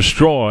to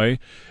destroy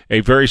a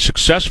very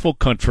successful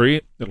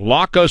country,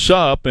 lock us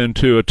up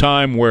into a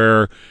time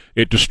where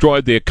it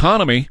destroyed the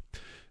economy,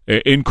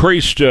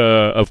 increased,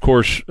 of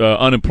course,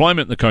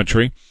 unemployment in the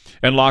country,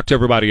 and locked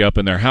everybody up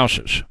in their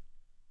houses.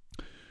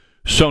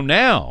 So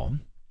now,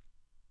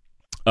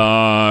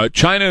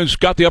 China's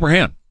got the upper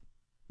hand.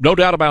 No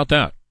doubt about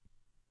that.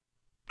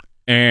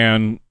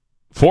 And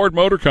Ford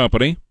Motor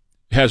Company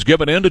has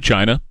given in to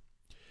China.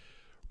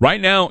 Right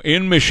now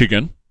in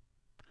Michigan,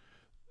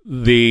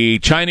 the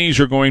Chinese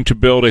are going to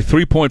build a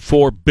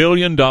 $3.4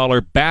 billion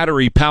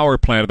battery power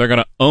plant. They're going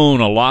to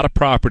own a lot of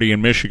property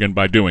in Michigan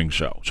by doing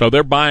so. So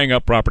they're buying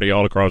up property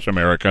all across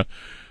America.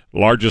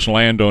 Largest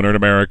landowner in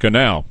America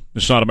now.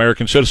 It's not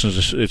American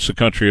citizens, it's the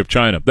country of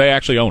China. They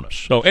actually own us.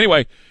 So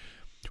anyway,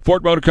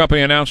 Ford Motor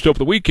Company announced over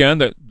the weekend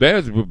that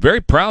they're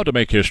very proud to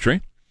make history.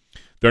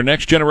 Their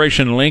next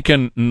generation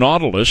Lincoln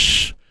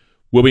Nautilus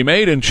will be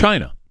made in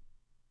China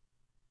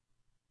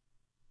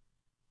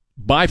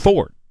by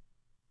Ford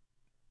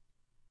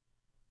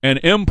and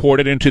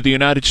imported into the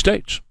United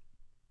States.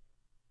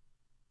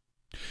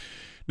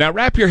 Now,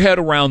 wrap your head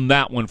around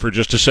that one for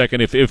just a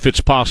second, if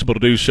it's possible to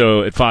do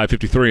so at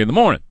 5:53 in the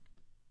morning.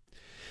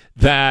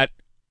 That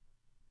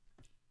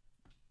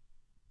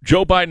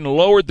Joe Biden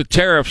lowered the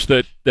tariffs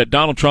that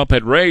Donald Trump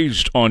had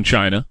raised on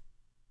China,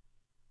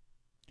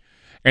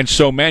 and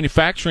so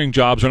manufacturing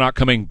jobs are not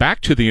coming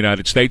back to the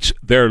United States.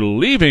 They're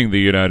leaving the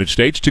United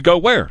States to go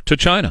where? To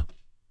China.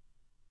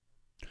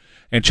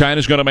 And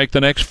China's going to make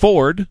the next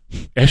Ford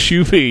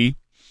SUV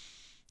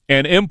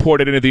and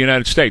import it into the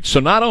United States. So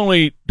not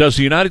only does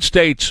the United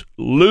States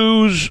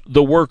lose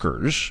the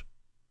workers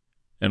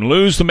and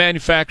lose the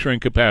manufacturing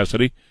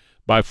capacity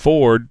by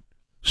Ford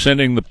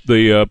sending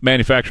the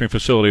manufacturing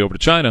facility over to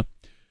China,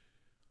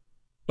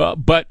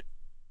 but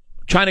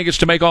China gets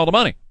to make all the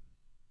money.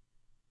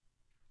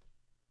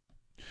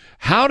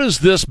 How does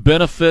this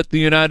benefit the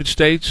United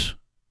States,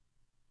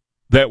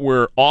 that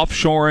we're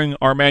offshoring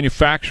our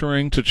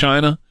manufacturing to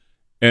China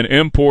and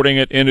importing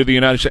it into the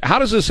United States? How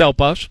does this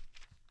help us?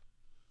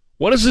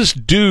 What does this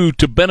do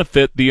to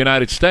benefit the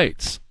United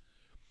States?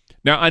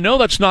 Now, I know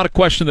that's not a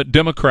question that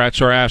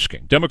Democrats are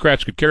asking.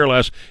 Democrats could care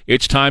less.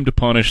 It's time to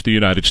punish the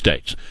United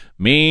States.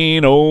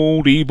 Mean,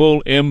 old,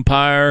 evil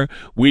empire.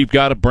 We've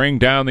got to bring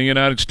down the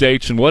United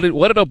States. And what did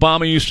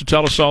Obama used to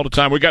tell us all the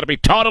time? We've got to be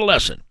taught a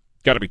lesson.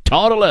 Got to be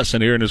taught a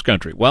lesson here in this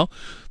country. Well,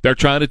 they're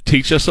trying to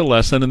teach us a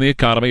lesson in the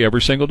economy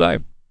every single day.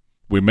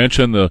 We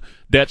mentioned the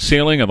debt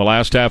ceiling in the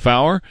last half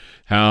hour,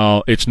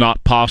 how it's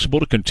not possible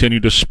to continue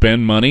to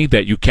spend money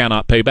that you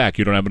cannot pay back.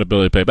 You don't have an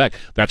ability to pay back.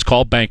 That's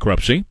called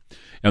bankruptcy.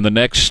 And the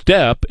next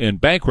step in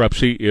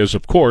bankruptcy is,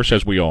 of course,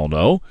 as we all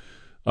know,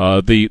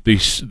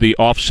 the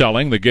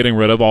off-selling, the getting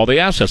rid of all the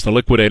assets, the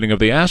liquidating of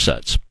the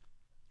assets.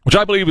 which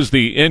I believe is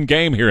the end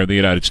game here in the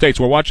United States.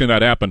 We're watching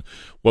that happen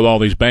with all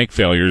these bank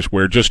failures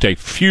where just a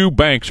few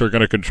banks are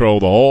going to control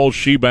the whole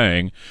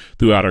shebang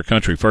throughout our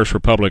country. First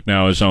Republic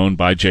now is owned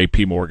by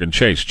J.P. Morgan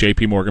Chase.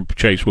 J.P. Morgan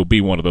Chase will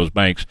be one of those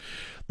banks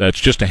that's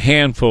just a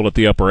handful at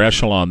the upper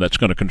echelon that's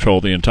going to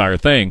control the entire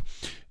thing.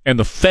 And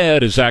the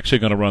Fed is actually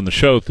going to run the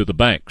show through the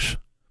banks.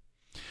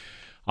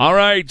 All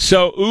right,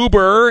 so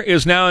Uber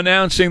is now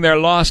announcing their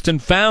lost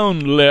and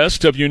found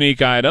list of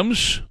unique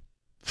items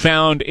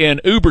found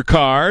in Uber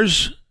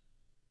cars.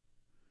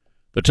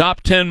 The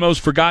top 10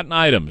 most forgotten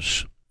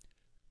items: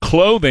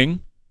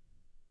 clothing,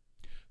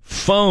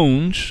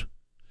 phones,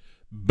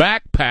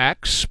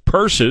 backpacks,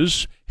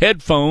 purses,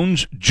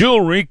 headphones,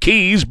 jewelry,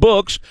 keys,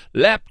 books,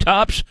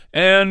 laptops,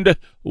 and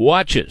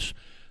watches.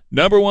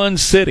 Number 1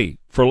 city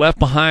for left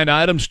behind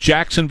items,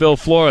 Jacksonville,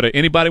 Florida.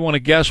 Anybody want to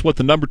guess what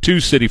the number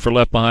 2 city for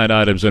left behind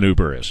items in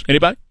Uber is?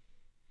 Anybody?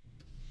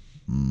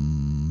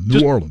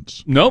 New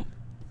Orleans. Nope.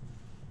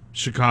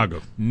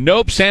 Chicago.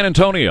 Nope. San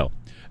Antonio.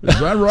 Is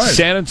that right?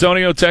 San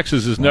Antonio,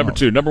 Texas is number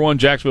 2. Number 1,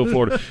 Jacksonville,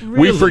 Florida.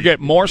 Really? We forget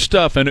more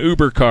stuff in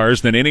Uber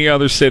cars than any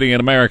other city in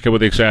America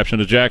with the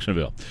exception of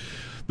Jacksonville.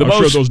 I'm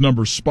sure those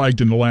numbers spiked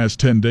in the last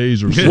 10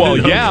 days or so. Well,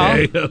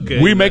 yeah.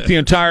 Okay. We make the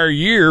entire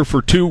year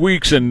for 2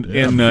 weeks in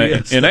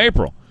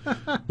April.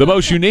 The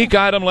most unique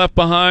item left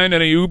behind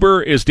in a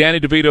Uber is Danny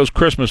DeVito's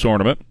Christmas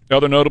ornament.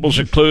 Other notables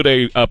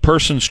include a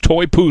person's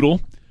toy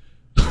poodle.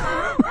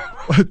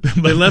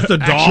 They left a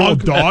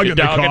dog in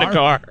the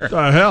car?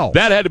 The hell?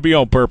 That had to be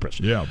on purpose.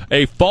 Yeah.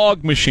 A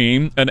fog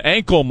machine, an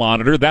ankle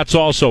monitor, that's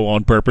also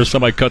on purpose.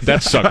 Somebody cut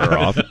that sucker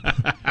off.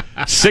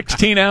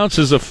 16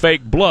 ounces of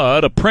fake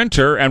blood, a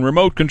printer, and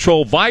remote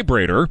control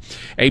vibrator.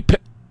 A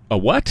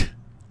what?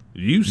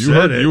 You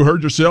said it. You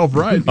heard yourself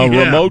right. A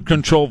remote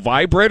control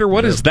vibrator?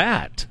 What is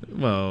that?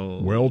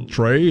 Well,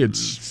 Trey,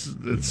 it's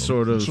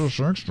sort of. It's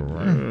extra,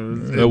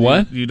 right? The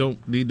what? You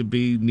don't need to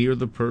be near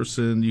the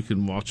person. You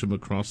can watch them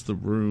across the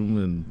room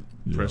and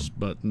press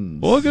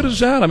buttons. Well, what good is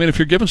that? I mean, if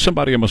you're giving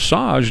somebody a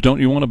massage, don't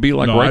you want to be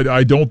like... No, right?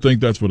 I don't think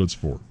that's what it's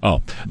for.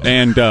 Oh. No.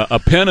 And a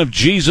pen of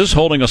Jesus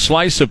holding a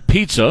slice of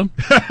pizza.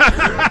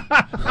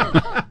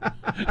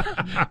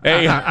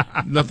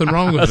 Nothing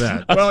wrong with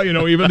that. Well,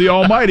 even the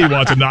Almighty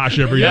wants a nosh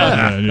every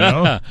now and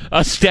then,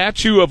 A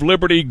Statue of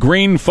Liberty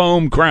green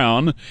foam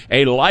crown,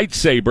 a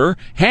lightsaber,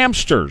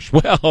 hamsters.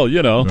 Well,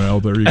 Well,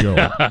 there you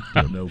go.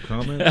 No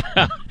comment.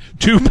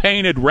 2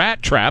 painted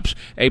rat traps,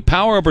 a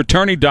power of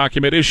attorney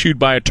document issued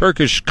by a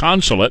Turkish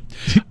consulate,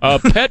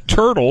 pet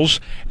turtles,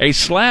 a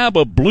slab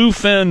of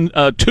bluefin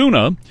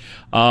tuna,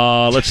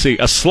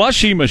 a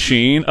slushy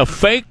machine, a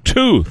fake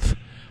tooth.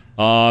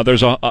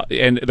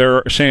 And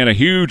they're saying a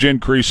huge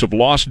increase of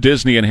lost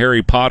Disney and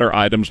Harry Potter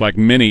items like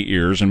Minnie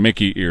ears and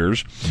Mickey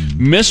ears.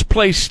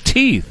 Misplaced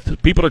teeth.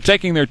 People are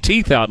taking their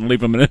teeth out and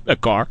leaving them in the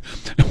car.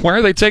 Why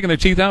are they taking their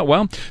teeth out?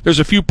 Well, there's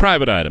a few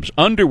private items.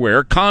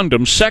 Underwear,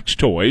 condoms, sex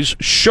toys,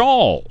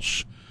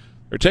 shawls.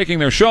 They're taking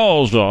their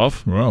shawls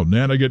off. Well,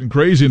 Nana getting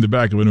crazy in the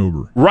back of an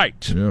Uber.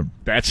 Right. Yeah.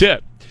 That's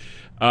it.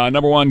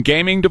 Number 1,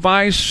 gaming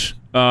device.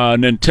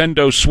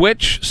 Nintendo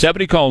Switch,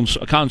 70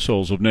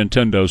 consoles of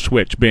Nintendo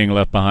Switch being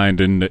left behind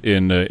in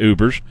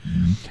Ubers.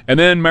 And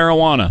then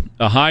marijuana,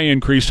 a high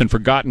increase in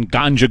forgotten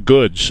ganja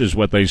goods is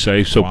what they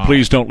say, so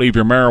please don't leave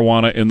your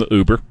marijuana in the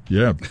Uber.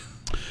 Yeah.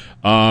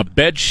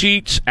 Bed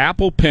sheets,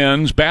 Apple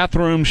pens,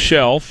 bathroom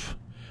shelf,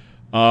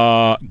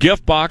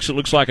 gift box that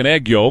looks like an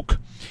egg yolk,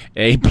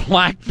 a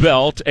black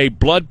belt, a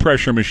blood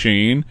pressure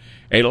machine,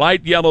 a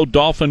light yellow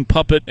dolphin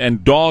puppet,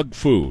 and dog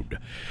food.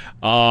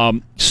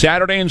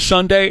 Saturday and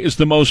Sunday is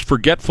the most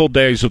forgetful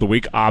days of the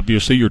week.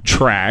 Obviously, you're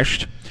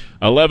trashed.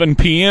 11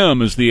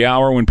 p.m. is the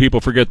hour when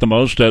people forget the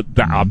most.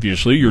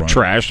 Obviously, you're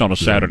trashed on a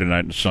Saturday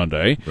night and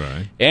Sunday.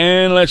 Right.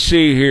 And let's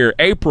see here.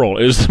 April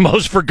is the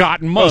most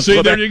forgotten month. See,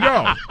 there you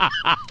go.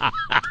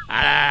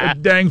 A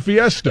dang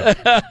fiesta.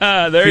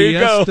 There you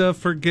go. Fiesta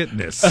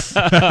forgetness.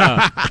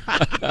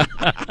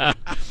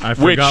 I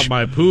forgot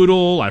my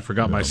poodle. I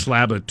forgot my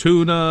slab of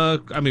tuna.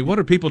 I mean, what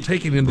are people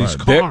taking in these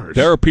cars?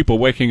 There are people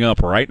waking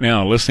up right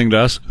now listening to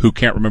us who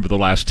can't remember the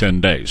last 10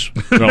 days.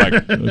 They're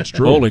like, That's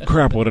true. Holy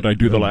crap, what did I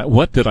do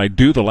what did I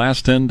do the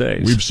last 10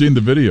 days? We've seen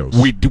the videos.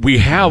 We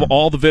have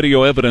all the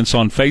video evidence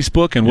on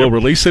Facebook, and we'll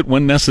release it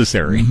when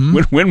necessary,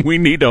 when we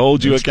need to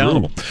hold you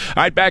accountable. True.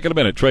 All right, back in a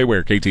minute. Trey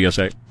Ware,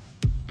 KTSA.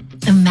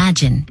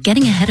 Imagine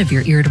getting ahead of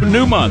your irritable...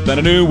 New month and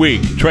a new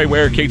week. Trey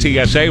Ware,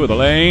 KTSA, with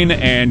Elaine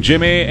and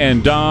Jimmy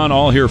and Don,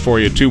 all here for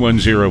you.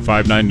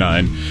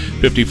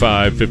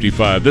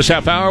 210-599-5555. This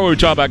half hour, we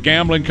talk about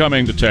gambling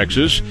coming to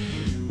Texas.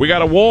 We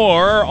got a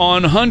war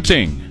on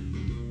hunting.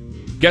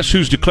 Guess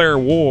who's declared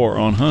war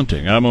on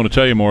hunting? I'm going to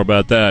tell you more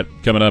about that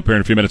coming up here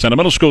in a few minutes. And a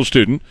middle school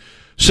student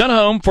sent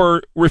home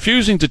for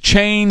refusing to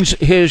change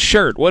his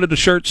shirt. What did the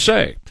shirt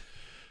say?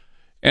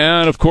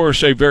 And, of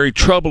course, a very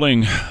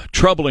troubling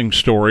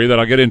story that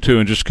I'll get into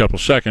in just a couple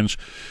of seconds.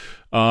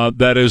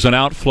 That is an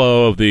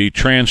outflow of the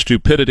trans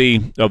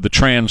stupidity of the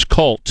trans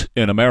cult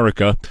in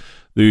America.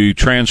 The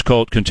trans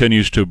cult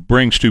continues to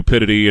bring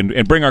stupidity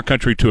and bring our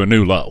country to a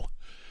new low.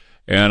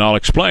 And I'll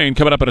explain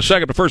coming up in a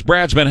second. But first,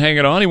 Brad's been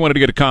hanging on. He wanted to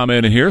get a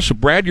comment in here. So,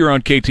 Brad, you're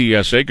on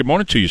KTSA. Good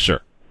morning to you,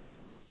 sir.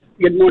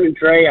 Good morning,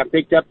 Trey. I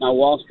picked up my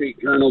Wall Street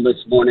Journal this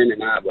morning,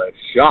 and I was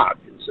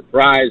shocked and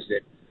surprised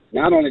that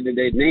not only did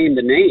they name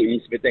the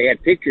names, but they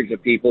had pictures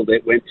of people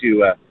that went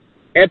to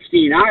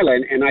Epstein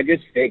Island. And I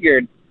just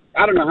figured,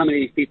 I don't know how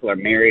many of these people are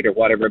married or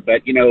whatever,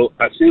 but,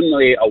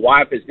 assumably a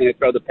wife is going to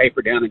throw the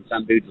paper down in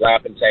some dude's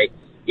lap and say,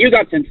 "You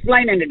got some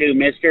explaining to do,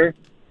 mister."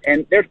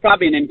 And there's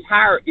probably an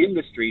entire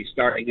industry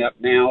starting up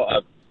now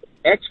of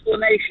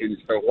explanations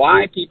for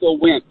why people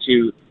went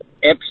to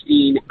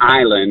Epstein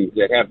Island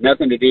that have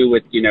nothing to do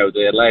with,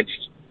 the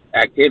alleged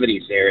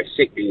activities there, as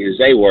sickening as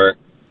they were.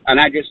 And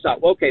I just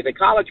thought, well, okay, the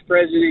college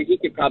president, he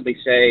could probably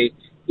say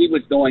he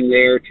was going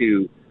there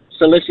to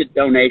solicit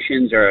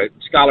donations or a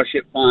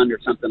scholarship fund or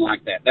something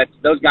like that.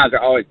 Those guys are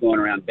always going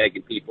around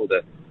begging people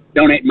to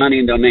donate money,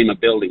 and they'll name a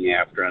building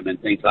after them and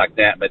things like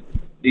that. But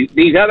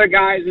these other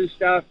guys and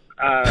stuff,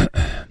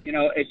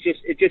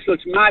 it just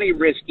looks mighty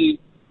risky.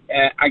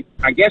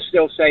 I guess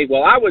they'll say,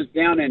 well, I was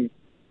down in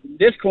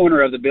this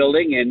corner of the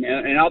building,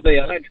 and all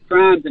the alleged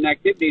crimes and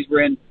activities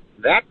were in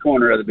that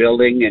corner of the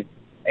building, and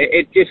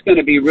it's just going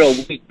to be real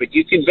weak. But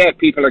you can bet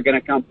people are going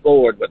to come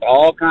forward with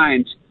all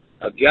kinds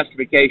of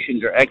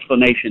justifications or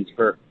explanations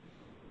for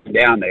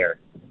down there.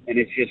 And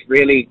it's just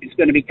really, it's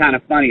going to be kind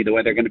of funny the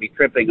way they're going to be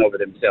tripping over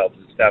themselves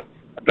and stuff.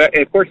 But,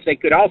 of course, they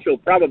could also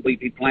probably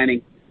be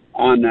planning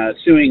on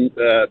suing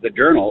the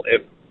Journal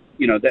if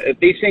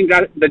these things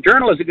the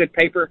Journal is a good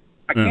paper.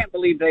 I can't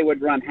believe they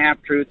would run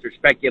half-truths or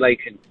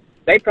speculation.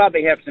 They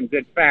probably have some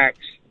good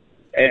facts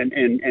and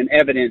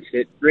evidence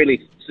that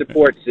really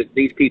supports that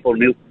these people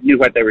knew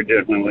what they were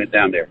doing when we went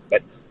down there.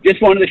 But just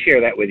wanted to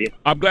share that with you.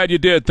 I'm glad you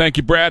did. Thank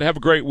you, Brad. Have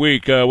a great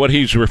week. What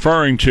he's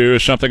referring to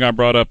is something I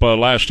brought up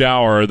last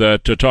hour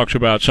that talks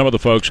about some of the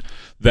folks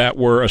that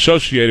were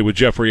associated with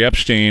Jeffrey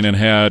Epstein and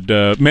had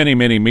many,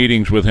 many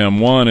meetings with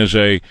him. One is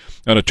an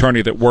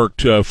attorney that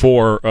worked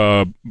for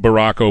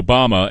Barack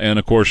Obama. And,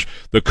 of course,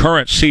 the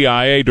current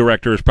CIA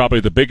director is probably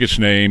the biggest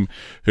name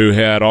who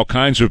had all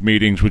kinds of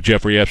meetings with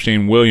Jeffrey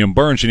Epstein, William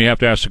Burns. And you have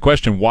to ask the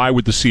question, why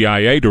would the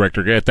CIA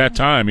director, at that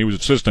time, he was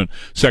Assistant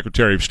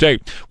Secretary of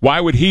State, why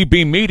would he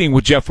be meeting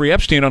with Jeffrey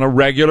Epstein on a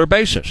regular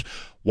basis?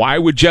 Why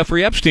would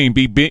Jeffrey Epstein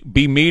be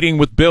meeting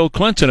with Bill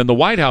Clinton in the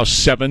White House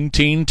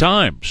 17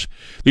 times?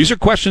 These are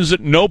questions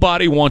that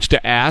nobody wants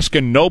to ask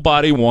and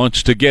nobody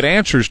wants to get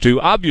answers to,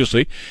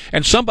 obviously,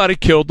 and somebody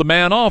killed the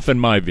man off, in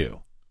my view.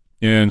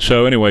 And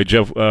so, anyway,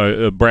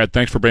 Brad,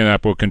 thanks for bringing that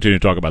up. We'll continue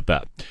to talk about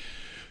that.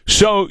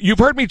 So you've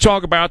heard me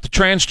talk about the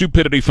trans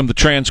stupidity from the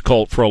trans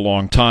cult for a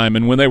long time,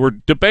 and when they were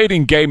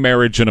debating gay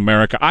marriage in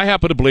America, I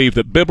happen to believe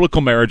that biblical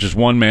marriage is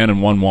one man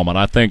and one woman.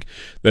 I think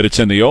that it's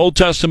in the Old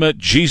Testament.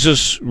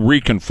 Jesus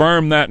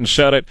reconfirmed that and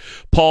said it.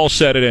 Paul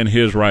said it in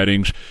his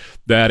writings,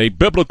 that a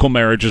biblical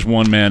marriage is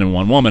one man and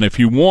one woman. If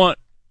you want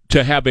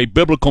to have a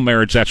biblical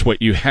marriage, that's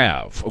what you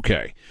have.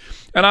 Okay.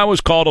 And I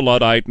was called a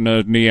Luddite and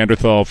a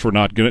Neanderthal for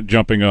not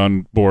jumping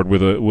on board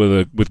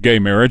with gay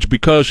marriage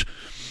because,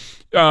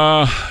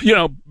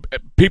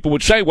 people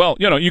would say, well,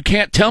 you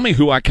can't tell me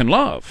who I can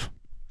love.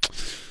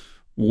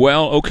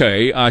 Well,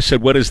 okay. I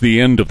said, what is the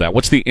end of that?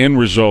 What's the end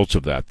results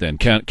of that then?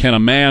 Can a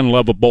man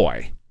love a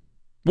boy?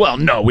 Well,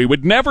 no, we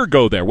would never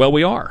go there. Well,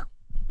 we are.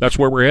 That's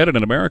where we're headed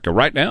in America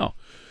right now.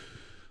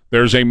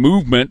 There's a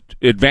movement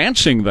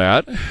advancing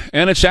that,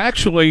 and it's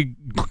actually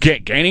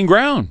gaining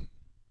ground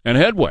and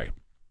headway.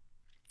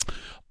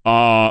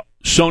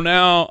 So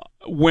now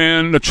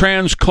when the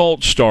trans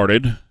cult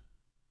started,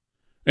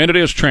 and it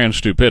is trans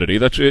stupidity,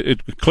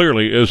 it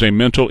clearly is a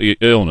mental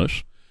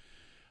illness,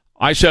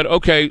 I said,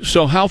 okay,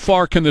 so how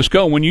far can this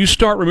go? When you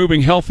start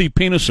removing healthy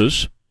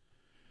penises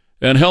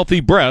and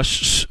healthy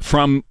breasts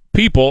from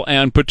people,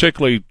 and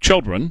particularly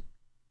children,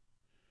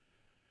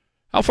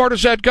 how far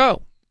does that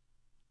go?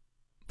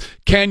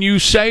 Can you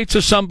say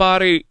to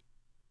somebody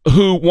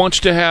who wants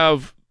to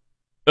have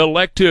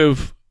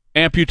elective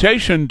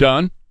amputation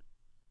done,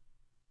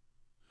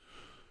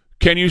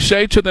 can you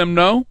say to them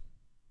no?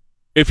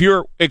 If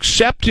you're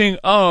accepting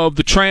of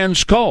the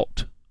trans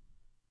cult.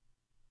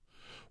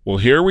 Well,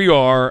 here we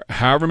are,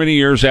 however many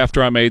years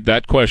after I made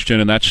that question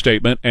and that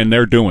statement, and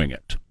they're doing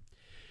it.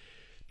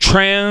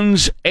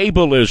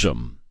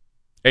 Transableism,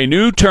 a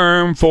new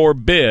term for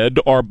BID,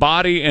 or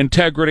body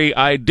integrity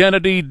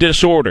identity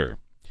disorder,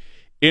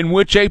 in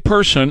which a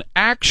person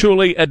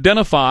actually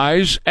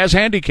identifies as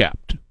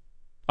handicapped.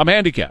 I'm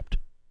handicapped.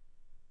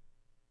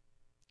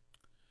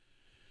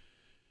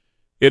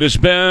 It has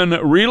been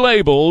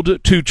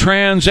relabeled to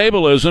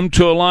transableism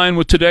to align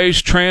with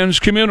today's trans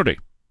community.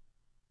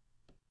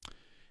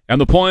 And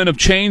the point of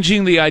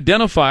changing the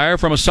identifier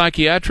from a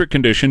psychiatric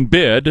condition,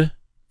 BID,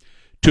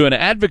 to an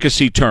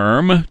advocacy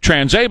term,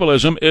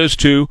 transableism, is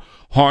to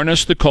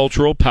harness the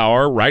cultural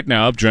power right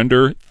now of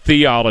gender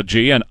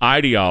theology and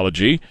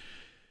ideology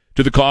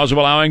to the cause of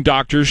allowing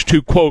doctors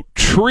to, quote,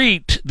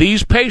 treat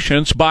these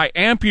patients by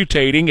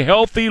amputating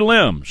healthy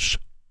limbs,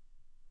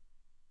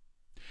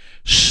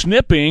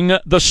 snipping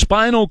the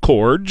spinal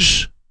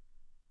cords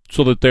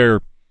so that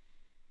they're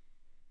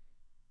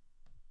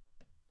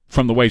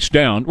from the waist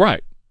down,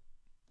 right,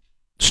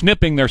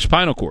 snipping their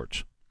spinal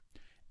cords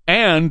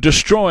and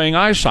destroying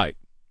eyesight.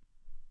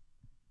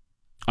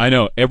 I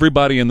know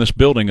everybody in this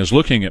building is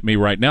looking at me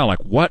right now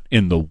like, what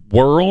in the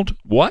world?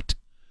 What?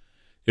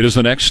 It is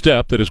the next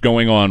step that is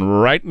going on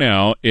right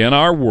now in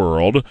our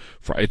world.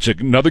 It's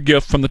another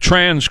gift from the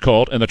trans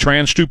cult and the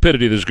trans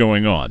stupidity that is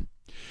going on.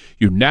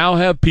 You now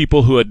have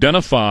people who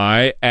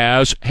identify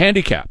as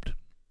handicapped.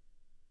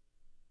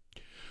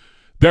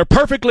 They're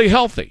perfectly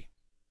healthy.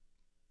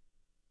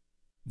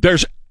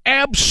 There's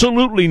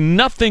absolutely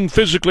nothing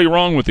physically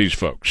wrong with these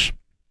folks.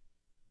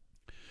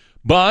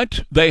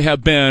 But they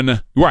have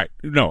been, right,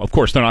 no, of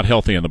course, they're not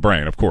healthy in the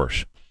brain, of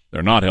course.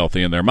 They're not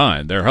healthy in their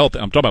mind. They're healthy.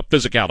 I'm talking about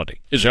physicality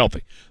is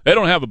healthy. They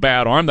don't have a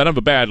bad arm. They don't have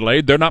a bad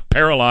leg. They're not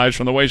paralyzed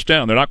from the waist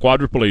down. They're not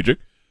quadriplegic.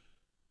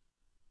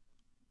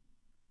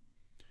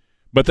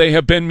 But they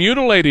have been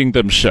mutilating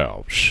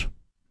themselves.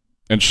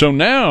 And so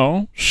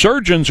now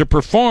surgeons are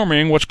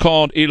performing what's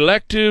called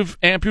elective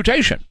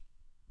amputation.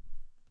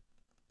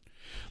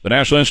 The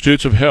National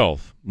Institutes of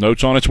Health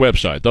notes on its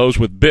website, those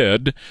with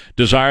BID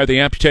desire the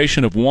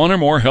amputation of one or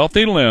more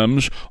healthy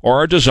limbs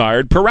or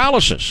desired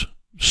paralysis,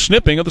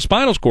 snipping of the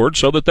spinal cord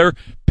so that they're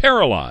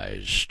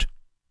paralyzed.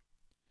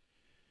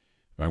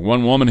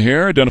 One woman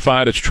here,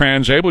 identified as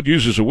transabled,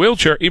 uses a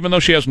wheelchair even though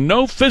she has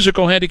no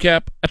physical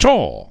handicap at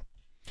all.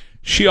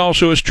 She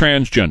also is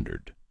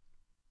transgendered.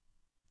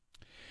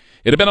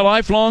 It had been a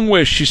lifelong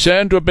wish, she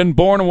said, to have been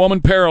born a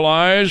woman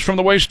paralyzed from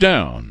the waist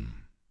down.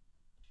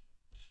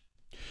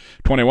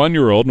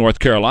 21-year-old North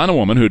Carolina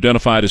woman who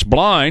identified as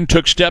blind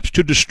took steps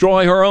to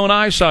destroy her own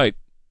eyesight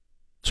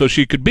so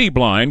she could be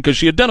blind because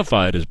she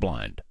identified as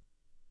blind.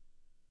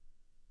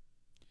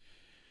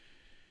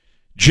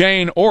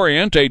 Jane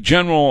Orient, a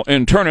general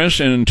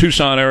internist in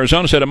Tucson,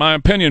 Arizona, said, in my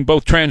opinion,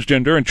 both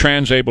transgender and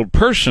transabled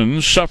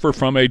persons suffer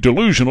from a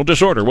delusional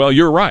disorder. Well,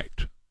 you're right.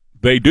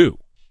 They do.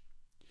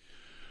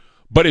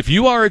 But if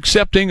you are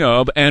accepting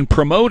of and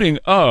promoting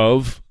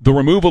of the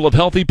removal of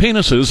healthy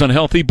penises and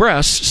healthy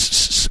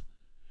breasts,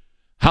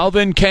 how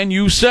then can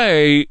you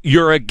say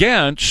you're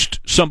against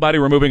somebody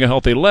removing a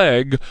healthy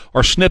leg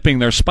or snipping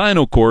their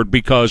spinal cord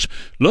because,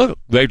 look,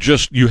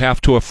 you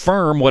have to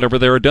affirm whatever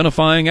they're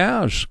identifying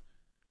as.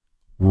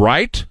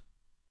 Right?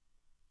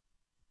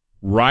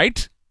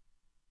 Right?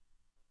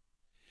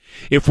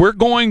 If we're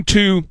going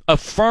to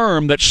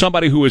affirm that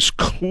somebody who is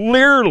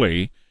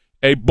clearly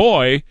a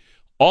boy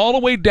all the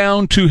way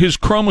down to his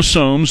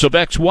chromosomes of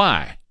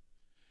XY,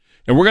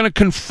 and we're going to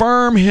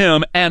confirm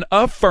him and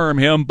affirm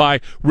him by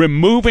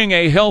removing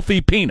a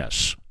healthy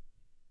penis,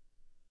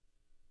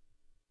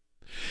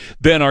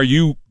 then are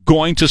you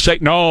going to say,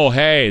 no,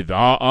 hey,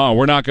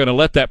 we're not going to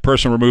let that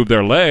person remove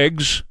their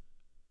legs?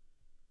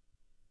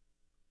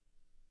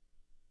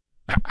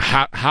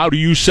 How do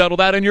you settle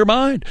that in your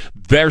mind?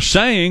 They're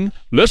saying,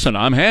 listen,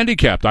 I'm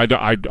handicapped. I'm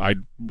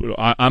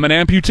an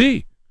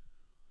amputee.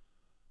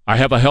 I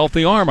have a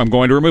healthy arm. I'm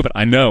going to remove it.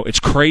 I know. It's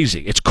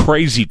crazy. It's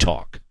crazy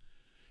talk.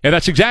 And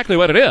that's exactly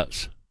what it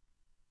is.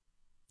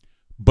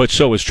 But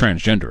so is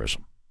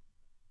transgenderism.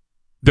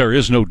 There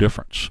is no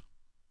difference.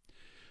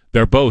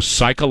 They're both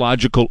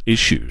psychological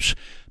issues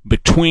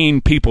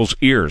between people's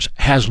ears.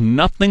 Has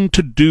nothing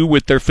to do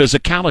with their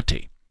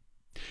physicality.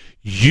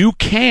 You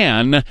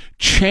can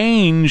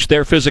change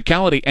their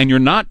physicality, and you're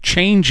not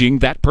changing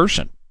that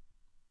person.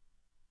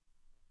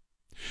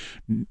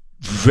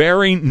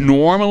 Very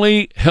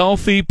normally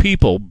healthy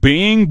people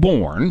being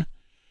born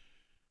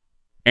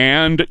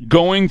and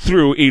going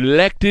through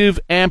elective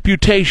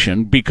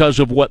amputation because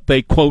of what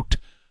they, quote,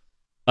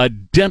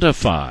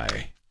 identify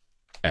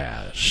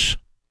as.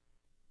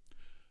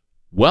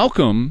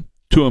 Welcome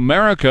to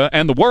America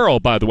and the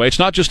world, by the way. It's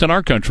not just in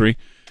our country.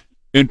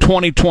 In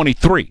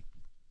 2023.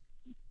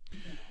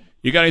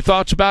 You got any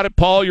thoughts about it?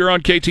 Paul, you're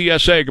on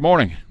KTSA. Good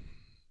morning.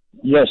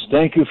 Yes,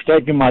 thank you for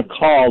taking my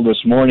call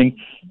this morning.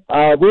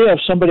 We have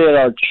somebody at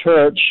our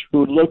church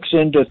who looks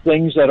into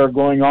things that are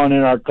going on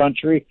in our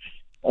country,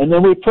 and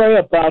then we pray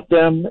about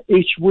them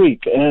each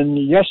week.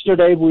 And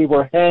yesterday we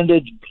were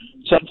handed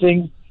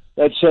something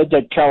that said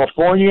that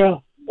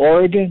California,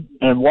 Oregon,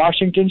 and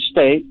Washington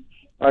State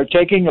are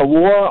taking a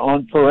war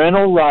on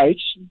parental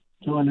rights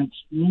to an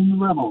extreme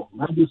level.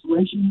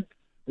 Legislation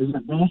is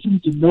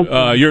advancing to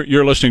make...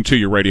 You're listening to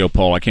your radio,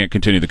 Paul. I can't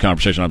continue the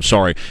conversation. I'm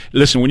sorry.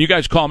 Listen, when you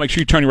guys call, make sure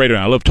you turn your radio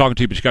down. I love talking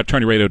to you, but you got to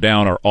turn your radio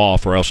down or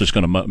off, or else it's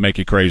going to make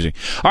you crazy.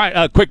 All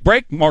right, quick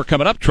break. More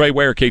coming up. Trey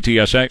Ware,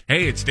 KTSA.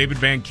 Hey, it's David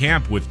Van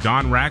Camp with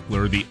Don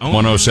Rackler, the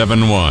owner.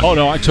 107.1. Oh,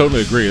 no, I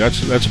totally agree.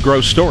 That's a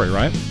gross story,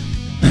 right?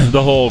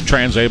 The whole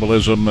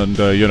transableism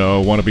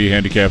and, want to be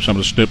handicapped, so I'm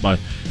going to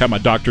have my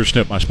doctor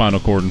snip my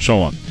spinal cord and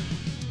so on.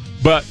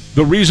 But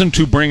the reason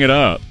to bring it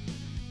up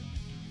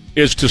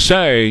is to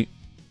say,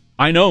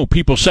 I know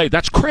people say,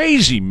 that's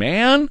crazy,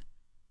 man.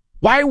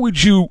 Why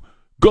would you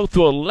go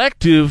through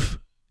elective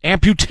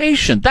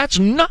amputation? That's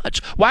nuts.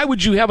 Why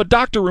would you have a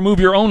doctor remove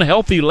your own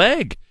healthy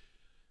leg,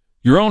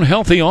 your own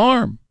healthy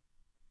arm,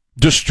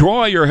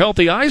 destroy your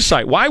healthy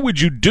eyesight? Why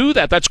would you do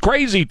that? That's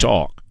crazy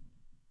talk.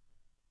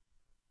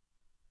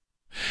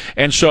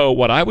 And so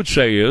what I would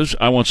say is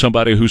I want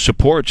somebody who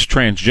supports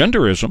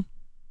transgenderism,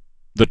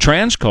 the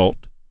trans cult,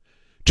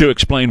 to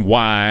explain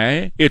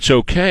why it's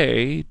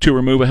okay to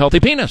remove a healthy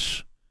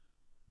penis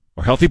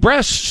or healthy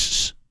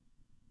breasts.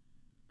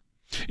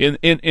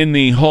 In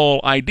the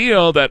whole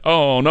idea that,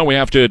 oh, no, we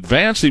have to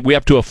advance it, we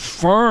have to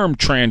affirm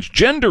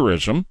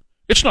transgenderism.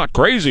 It's not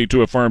crazy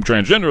to affirm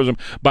transgenderism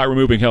by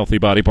removing healthy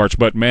body parts,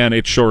 but, man,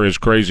 it sure is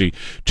crazy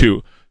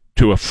to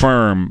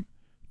affirm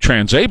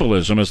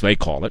transableism, as they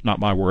call it, not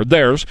my word,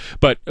 theirs,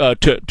 but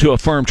to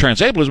affirm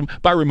transableism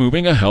by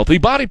removing a healthy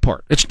body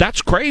part.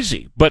 That's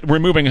crazy. But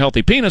removing a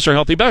healthy penis or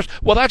healthy breast,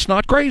 well, that's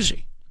not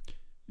crazy.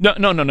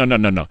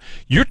 No.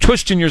 You're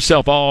twisting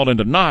yourself all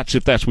into knots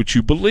if that's what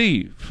you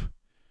believe.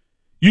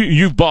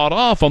 You've bought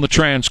off on the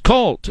trans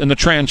cult and the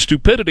trans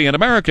stupidity in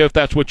America if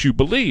that's what you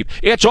believe.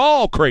 It's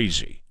all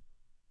crazy.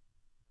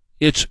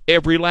 It's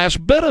every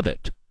last bit of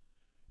it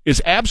is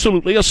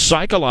absolutely a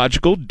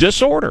psychological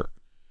disorder.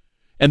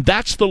 And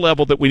that's the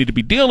level that we need to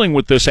be dealing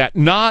with this at,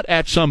 not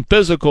at some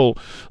physical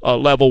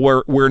level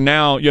where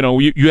now,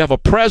 you have a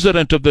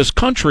president of this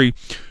country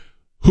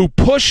who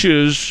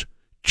pushes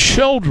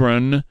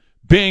children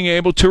being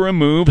able to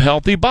remove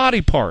healthy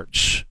body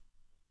parts.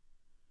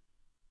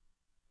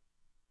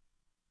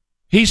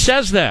 He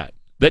says that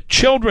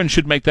children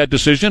should make that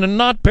decision and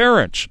not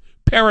parents.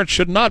 Parents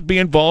should not be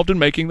involved in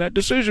making that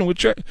decision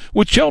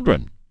with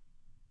children.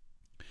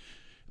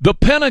 The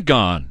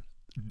Pentagon.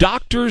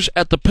 Doctors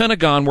at the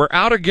Pentagon were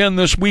out again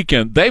this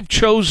weekend. They've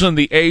chosen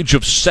the age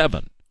of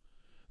 7.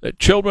 That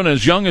children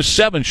as young as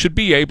 7 should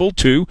be able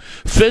to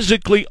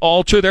physically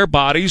alter their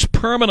bodies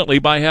permanently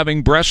by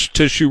having breast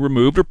tissue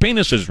removed or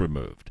penises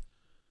removed.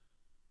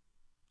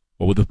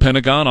 Well, would the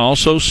Pentagon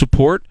also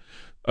support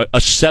a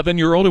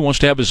 7-year-old who wants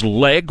to have his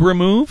leg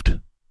removed?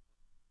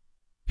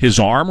 His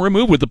arm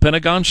removed? Would the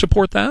Pentagon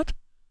support that?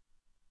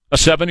 A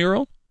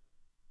 7-year-old?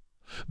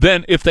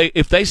 Then if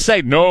they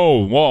say,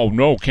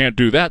 no, can't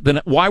do that, then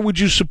why would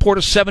you support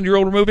a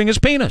 7-year-old removing his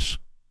penis?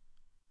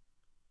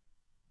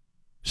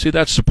 See,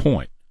 that's the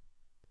point.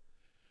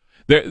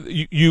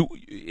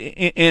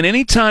 And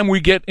any time we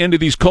get into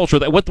these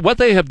cultures, what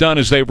they have done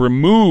is they've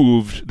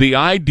removed the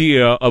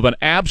idea of an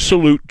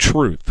absolute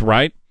truth,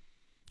 right?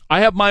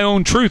 I have my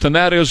own truth, and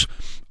that is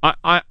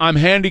I'm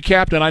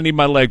handicapped and I need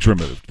my legs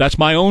removed. That's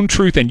my own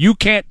truth, and you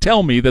can't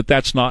tell me that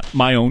that's not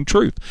my own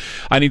truth.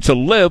 I need to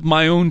live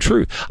my own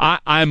truth.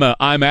 I'm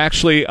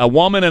actually a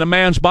woman in a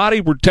man's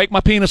body. Take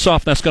my penis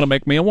off. That's going to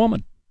make me a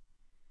woman.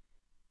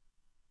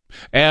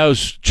 As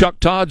Chuck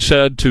Todd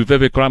said to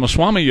Vivek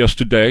Ramaswamy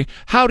yesterday,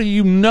 how do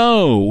you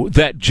know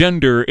that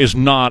gender is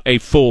not a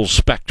full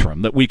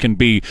spectrum,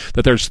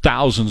 that there's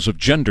thousands of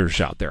genders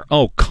out there?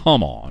 Oh,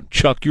 come on,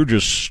 Chuck, you're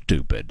just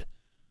stupid.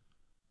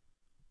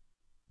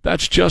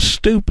 That's just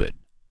stupid.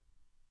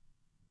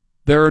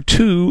 There are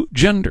 2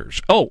 genders.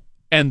 Oh,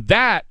 and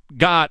that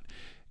got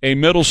a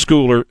middle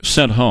schooler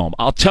sent home.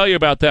 I'll tell you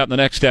about that in the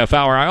next half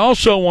hour. I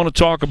also want to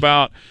talk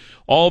about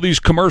all these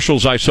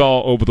commercials I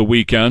saw over the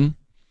weekend.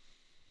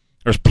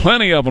 There's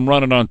plenty of them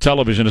running on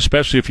television,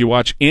 especially if you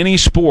watch any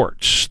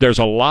sports. There's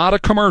a lot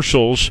of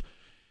commercials,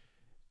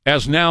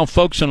 as now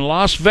folks in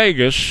Las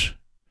Vegas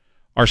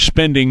are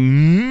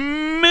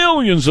spending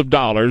millions of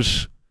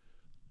dollars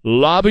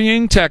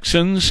lobbying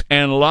Texans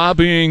and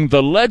lobbying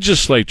the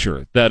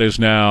legislature that is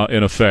now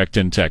in effect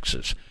in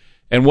Texas.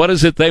 And what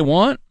is it they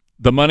want?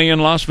 The money in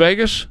Las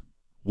Vegas?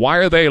 Why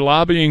are they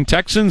lobbying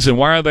Texans, and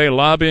why are they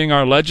lobbying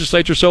our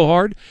legislature so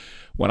hard?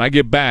 When I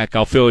get back,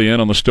 I'll fill you in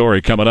on the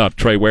story coming up.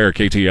 Trey Ware,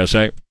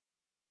 KTSA.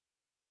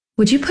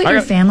 Would you put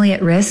your family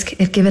at risk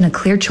if given a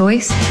clear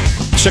choice?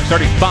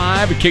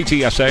 6:35 at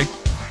KTSA.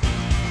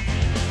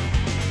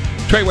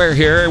 Trey Ware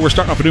here. We're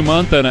starting off a new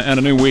month and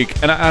a new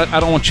week. And I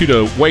don't want you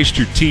to waste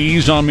your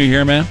tease on me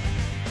here, man.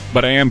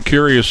 But I am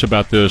curious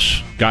about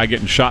this guy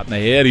getting shot in the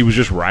head. He was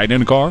just riding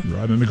in a car.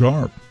 Riding in a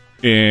car.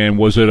 And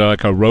was it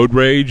like a road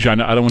rage? I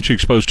don't want you to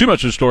expose too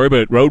much of the story,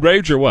 but road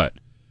rage or what?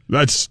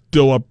 That's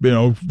still up,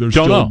 There's don't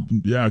still, know.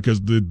 Yeah,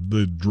 because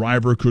the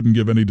driver couldn't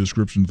give any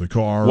description of the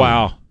car.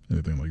 Wow.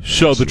 Anything like that.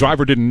 So the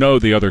driver didn't know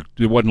the other.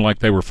 It wasn't like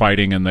they were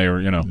fighting and they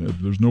were, Yeah,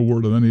 there's no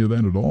word of any of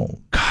that at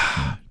all.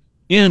 God.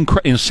 In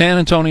San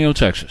Antonio,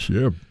 Texas.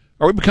 Yeah.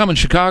 Are we becoming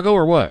Chicago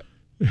or what?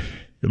 It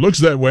looks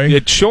that way.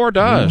 It sure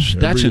does.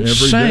 That's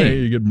insane. Every day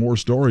you get more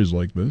stories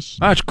like this.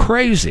 That's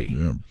crazy.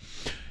 Yeah.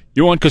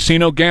 You want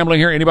casino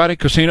gambling here? Anybody?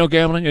 Casino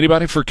gambling?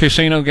 Anybody for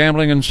casino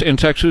gambling in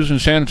Texas and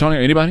San Antonio?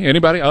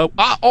 Anybody?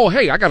 Oh,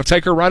 hey, I got to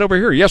take her right over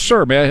here. Yes,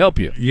 sir. May I help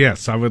you?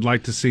 Yes, I would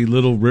like to see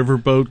little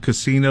riverboat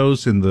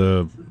casinos in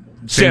the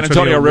San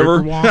Antonio River.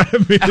 I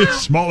mean,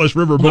 it's smallest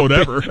riverboat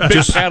ever.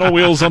 Big paddle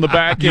wheels on the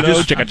back,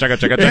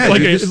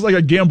 It's like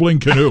a gambling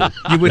canoe.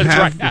 You would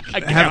have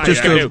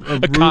just a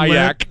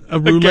kayak, a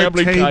roulette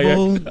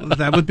table. Kayak.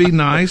 That would be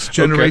nice.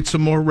 Generate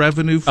some more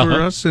revenue for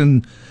us,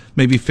 and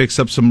maybe fix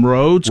up some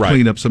roads,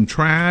 clean up some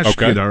trash,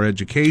 get our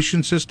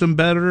education system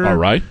better. All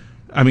right.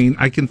 I mean,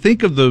 I can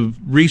think of the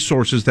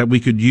resources that we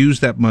could use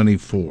that money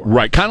for.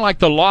 Right, kind of like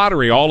the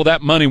lottery. All of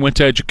that money went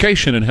to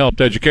education and helped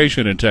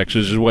education in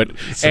Texas is what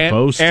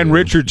and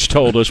Richards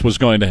told us was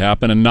going to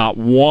happen, and not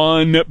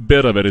one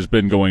bit of it has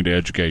been going to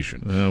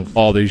education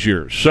all these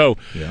years. So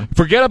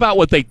forget about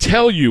what they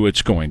tell you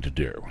it's going to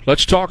do.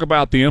 Let's talk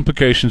about the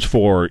implications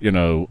for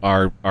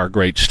our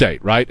great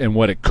state, right, and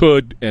what it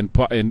could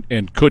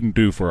and couldn't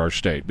do for our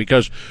state.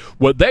 Because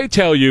what they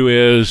tell you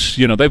is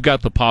they've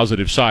got the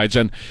positive sides,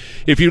 and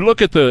if you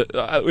look at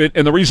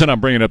and the reason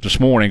I'm bringing it up this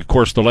morning, of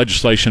course, the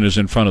legislation is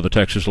in front of the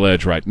Texas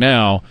Ledge right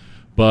now,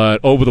 but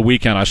over the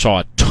weekend I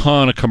saw a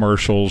ton of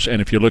commercials,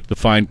 and if you look at the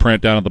fine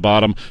print down at the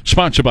bottom,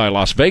 sponsored by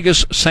Las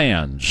Vegas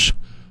Sands.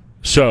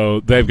 So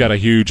they've got a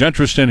huge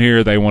interest in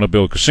here. They want to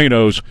build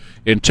casinos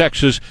in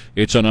Texas.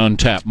 It's an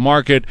untapped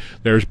market.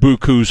 There's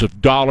bukus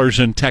of dollars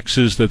in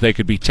Texas that they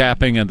could be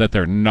tapping and that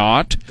they're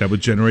not. That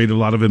would generate a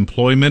lot of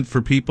employment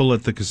for people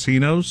at the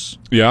casinos.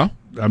 Yeah.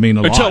 I mean,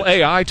 until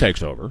AI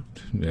takes over.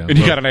 Yeah, and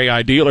you got an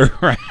AI dealer,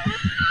 right?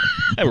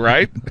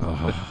 Right?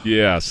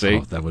 Yeah, see?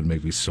 That would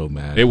make me so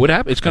mad. It would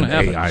happen. It's going to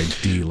happen. AI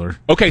dealer.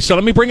 Okay, so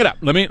let me bring it up.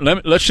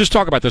 Let's just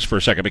talk about this for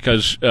a second,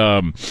 because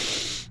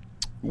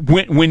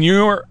when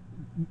you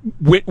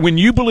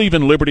believe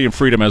in liberty and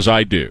freedom, as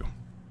I do,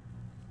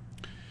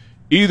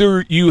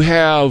 either you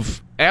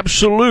have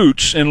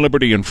absolutes in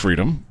liberty and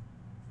freedom,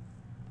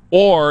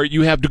 or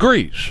you have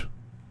degrees,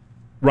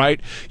 right?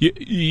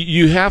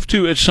 You have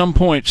to at some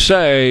point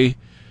say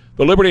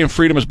the liberty and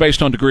freedom is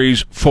based on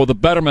degrees for the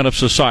betterment of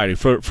society,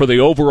 for the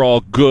overall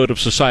good of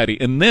society.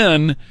 And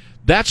then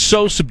that's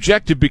so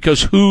subjective,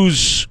 because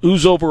whose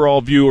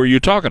overall view are you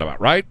talking about,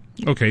 right?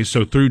 Okay,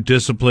 so through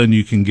discipline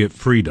you can get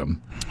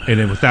freedom. And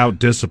then without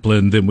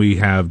discipline, then we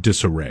have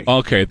disarray.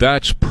 Okay,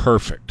 that's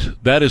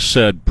perfect. That is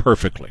said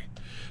perfectly,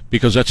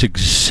 because that's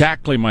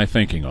exactly my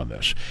thinking on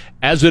this.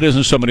 As it is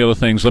in so many other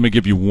things, let me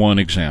give you one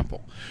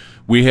example.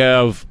 We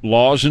have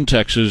laws in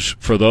Texas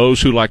for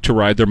those who like to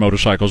ride their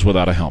motorcycles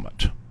without a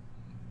helmet.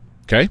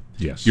 Okay?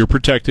 Yes. You're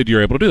protected.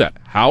 You're able to do that.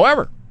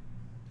 However,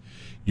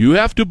 you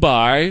have to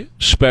buy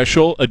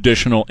special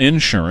additional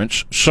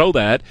insurance so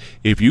that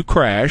if you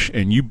crash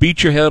and you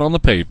beat your head on the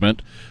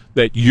pavement,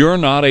 that you're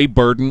not a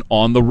burden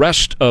on the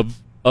rest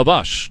of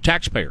us,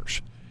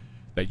 taxpayers.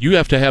 That you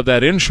have to have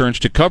that insurance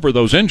to cover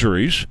those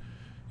injuries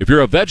if you're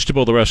a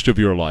vegetable the rest of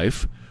your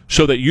life,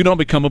 so that you don't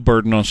become a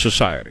burden on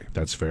society.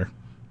 That's fair.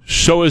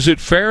 So is it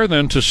fair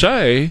then to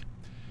say,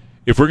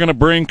 if we're going to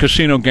bring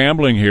casino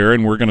gambling here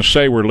and we're going to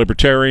say we're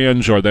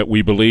libertarians, or that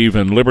we believe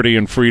in liberty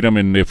and freedom,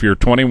 and if you're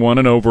 21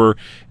 and over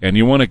and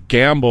you want to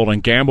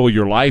gamble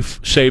your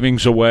life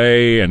savings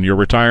away and your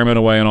retirement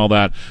away and all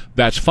that,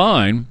 that's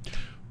fine.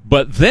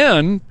 But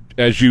then,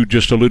 as you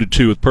just alluded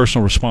to with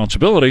personal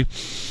responsibility,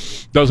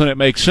 doesn't it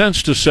make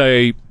sense to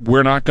say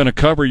we're not going to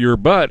cover your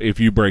butt if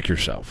you break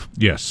yourself?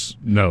 Yes.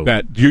 No.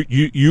 That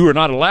you are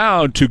not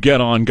allowed to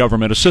get on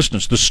government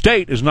assistance. The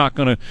state is not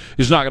going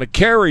to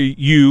carry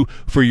you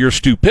for your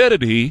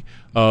stupidity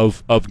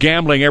of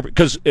gambling,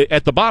 because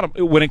at the bottom,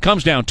 when it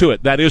comes down to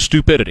it, that is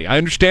stupidity. I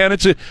understand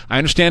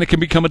it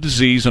can become a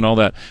disease and all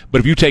that, but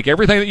if you take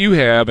everything that you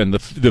have and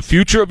the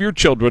future of your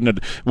children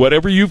and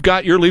whatever you've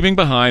got you're leaving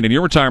behind in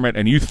your retirement,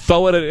 and you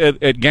throw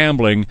it at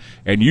gambling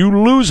and you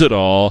lose it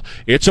all,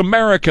 it's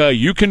America.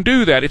 You can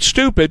do that. It's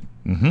stupid.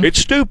 Mm-hmm. It's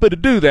stupid to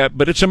do that,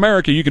 but it's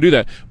America. You can do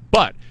that.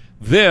 But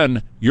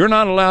then you're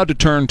not allowed to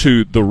turn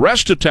to the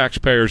rest of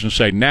taxpayers and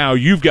say, now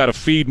you've got to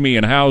feed me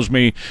and house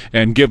me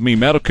and give me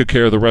medical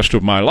care the rest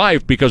of my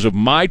life because of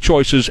my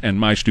choices and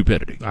my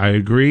stupidity. I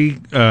agree.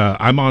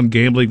 I'm on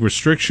gambling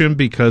restriction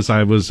because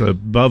I was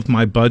above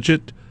my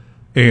budget,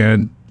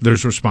 and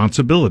there's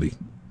responsibility.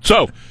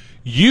 So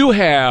you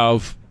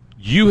have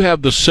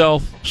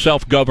the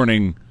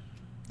self-governing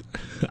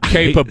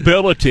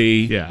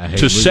capability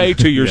to say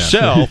to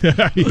yourself,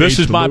 this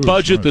is my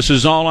budget, this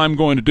is all I'm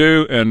going to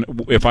do, and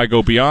if I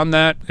go beyond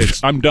that,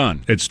 I'm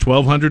done. It's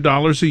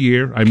 $1,200 a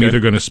year. I'm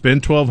either going to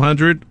spend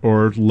 $1,200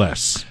 or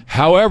less.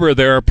 However,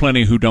 there are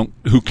plenty who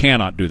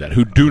cannot do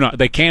that,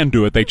 they can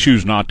do it, they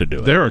choose not to do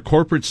it. There are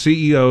corporate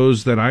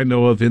CEOs that I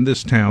know of in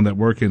this town that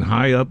work in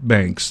high up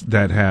banks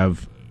that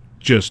have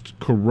just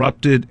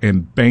corrupted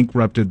and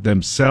bankrupted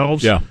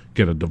themselves,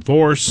 get a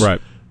divorce, right,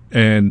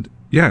 and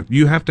yeah,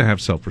 you have to have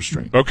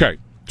self-restraint. Okay,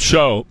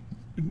 so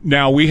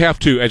now we have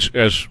to,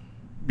 as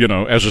you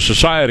know, as a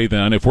society,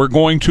 then, if we're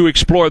going to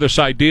explore this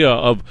idea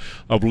of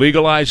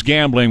legalized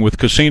gambling with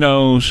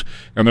casinos,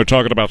 and they're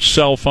talking about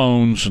cell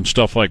phones and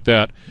stuff like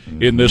that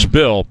in this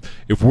bill,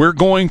 if we're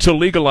going to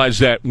legalize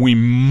that, we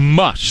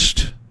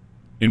must,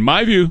 in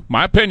my view,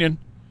 my opinion,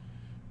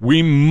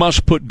 we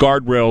must put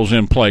guardrails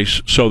in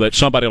place so that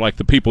somebody like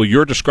the people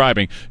you're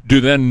describing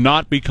do then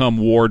not become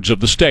wards of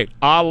the state.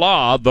 A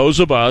la those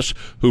of us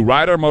who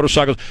ride our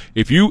motorcycles.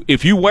 If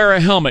you wear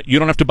a helmet, you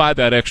don't have to buy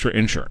that extra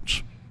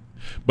insurance.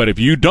 But if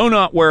you do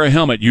not wear a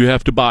helmet, you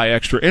have to buy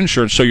extra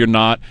insurance, so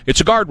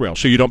it's a guardrail,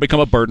 so you don't become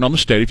a burden on the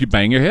state if you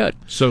bang your head.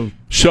 So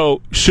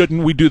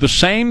shouldn't we do the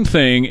same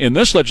thing in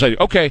this legislation?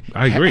 Okay,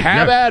 I agree.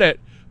 Have at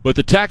it, but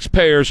the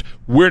taxpayers,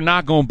 we're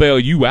not going to bail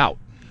you out.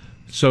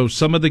 So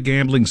some of the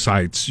gambling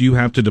sites, you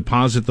have to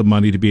deposit the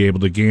money to be able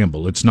to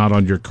gamble. It's not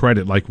on your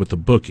credit like with the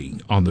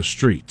bookie on the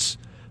streets.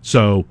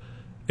 So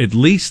at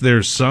least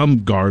there's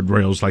some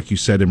guardrails, like you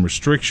said, and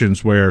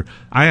restrictions where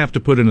I have to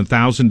put in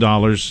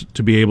 $1,000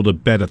 to be able to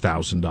bet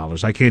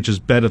 $1,000. I can't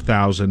just bet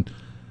 $1,000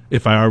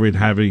 if I already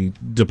have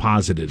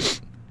deposited it.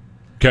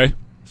 Okay.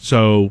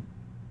 So,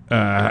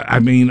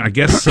 I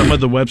guess some of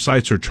the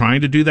websites are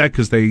trying to do that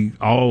because they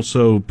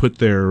also put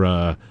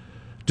their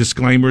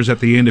disclaimers at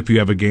the end if you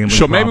have a gambling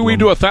problem. Maybe we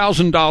do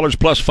 $1,000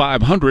 plus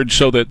 $500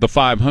 so that the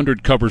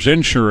 $500 covers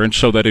insurance,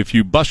 so that if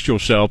you bust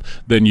yourself,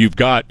 then you've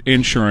got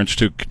insurance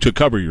to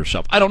cover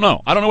yourself. I don't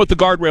know what the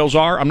guardrails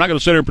are. I'm not going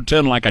to sit here and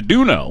pretend like I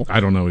do know. I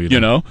don't know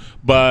either.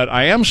 But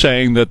I am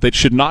saying that it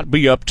should not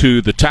be up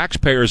to the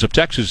taxpayers of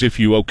Texas if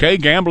you okay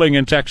gambling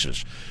in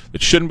Texas.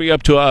 It shouldn't be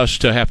up to us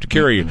to have to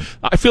carry you.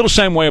 I feel the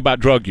same way about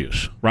drug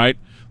use, right?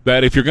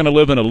 That if you're going to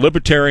live in a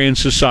libertarian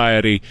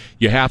society,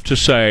 you have to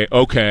say,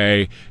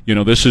 okay,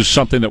 this is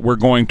something that we're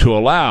going to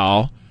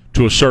allow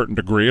to a certain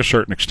degree, a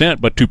certain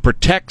extent, but to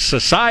protect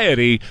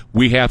society,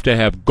 we have to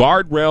have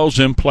guardrails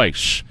in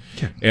place.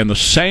 Okay. And the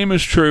same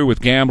is true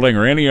with gambling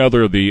or any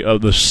other of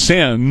the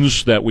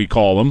sins that we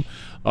call them,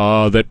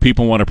 that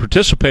people want to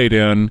participate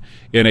in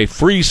a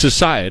free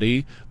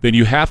society. Then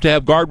you have to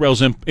have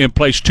guardrails in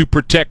place to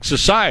protect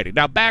society.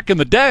 Now, back in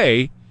the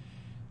day,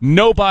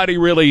 nobody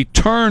really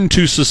turned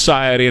to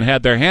society and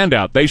had their hand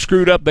out. They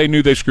screwed up, they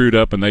knew they screwed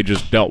up, and they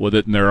just dealt with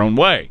it in their own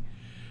way.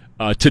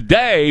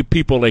 Today,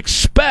 people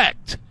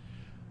expect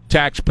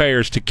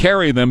taxpayers to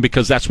carry them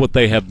because that's what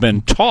they have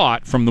been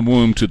taught from the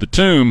womb to the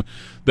tomb,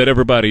 that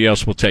everybody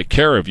else will take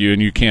care of you, and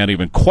you can't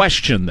even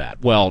question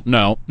that. Well,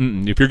 no.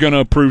 If you're going to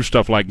approve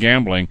stuff like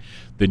gambling,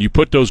 then you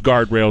put those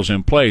guardrails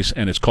in place,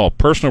 and it's called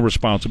personal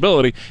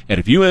responsibility. And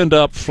if you end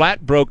up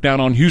flat broke down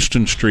on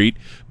Houston Street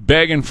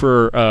begging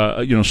for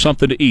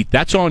something to eat,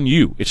 that's on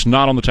you. It's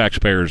not on the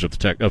taxpayers of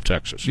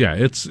Texas. Yeah,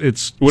 it's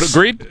would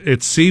agreed.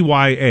 It's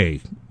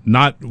CYA,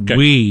 not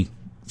we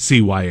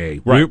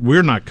CYA. Right.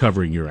 We're not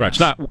covering your ass.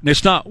 Right.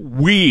 It's not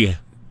we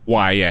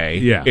YA.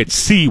 Yeah.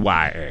 It's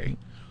CYA.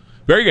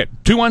 Very good.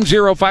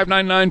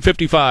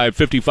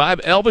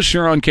 210-599-5555. Elvis,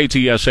 you're on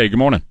KTSA. Good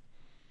morning.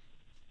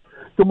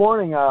 Good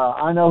morning.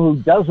 I know who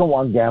doesn't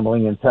want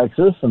gambling in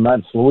Texas, and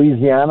that's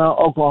Louisiana,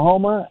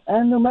 Oklahoma,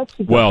 and New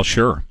Mexico. Well,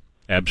 sure.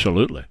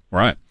 Absolutely.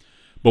 Right.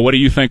 But what do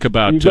you think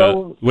about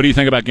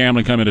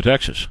gambling coming to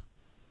Texas?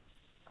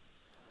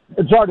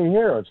 It's already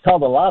here. It's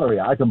called the lottery.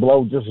 I can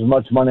blow just as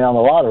much money on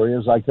the lottery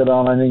as I could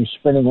on any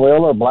spinning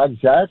wheel or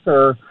blackjack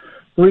or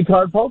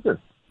three-card poker.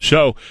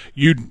 So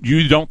you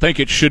don't think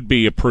it should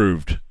be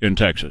approved in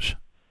Texas?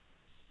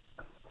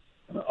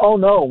 Oh,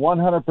 no,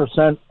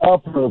 100%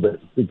 approve it,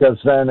 because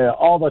then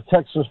all the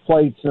Texas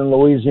plates in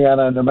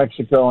Louisiana, New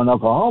Mexico, and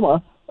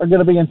Oklahoma are going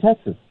to be in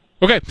Texas.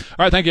 Okay.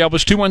 All right. Thank you,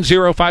 Elvis.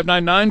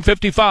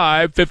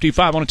 210-599-5555.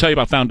 I want to tell you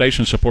about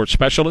Foundation Support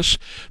Specialists.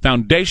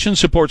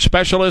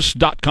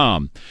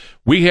 FoundationSupportSpecialists.com.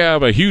 We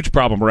have a huge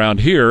problem around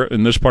here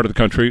in this part of the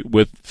country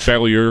with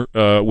failure,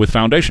 with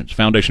foundations,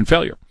 foundation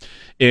failure.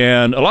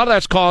 And a lot of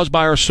that's caused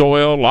by our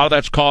soil. A lot of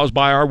that's caused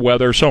by our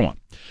weather, so on.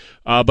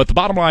 But the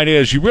bottom line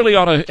is you really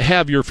ought to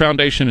have your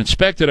foundation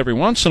inspected every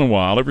once in a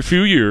while, every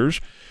few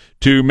years,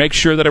 to make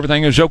sure that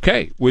everything is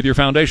okay with your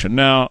foundation.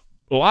 Now,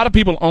 a lot of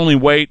people only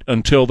wait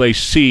until they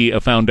see a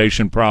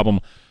foundation problem,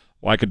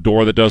 like a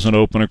door that doesn't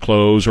open or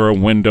close, or a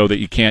window that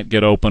you can't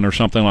get open or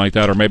something like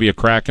that, or maybe a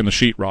crack in the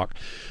sheetrock.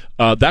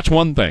 That's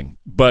one thing.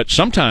 But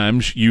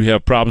sometimes you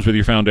have problems with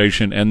your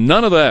foundation, and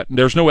none of that,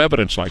 there's no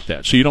evidence like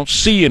that, so you don't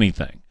see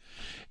anything.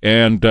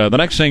 And the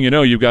next thing you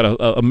know, you've got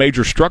a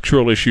major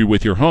structural issue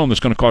with your home that's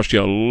going to cost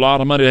you a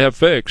lot of money to have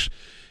fixed.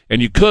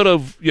 And you could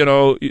have,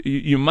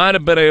 you might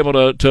have been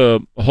able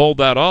to hold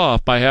that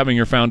off by having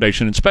your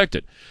foundation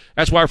inspected.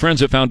 That's why our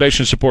friends at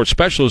Foundation Support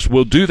Specialists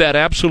will do that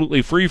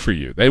absolutely free for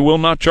you. They will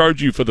not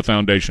charge you for the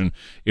foundation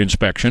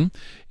inspection.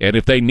 And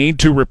if they need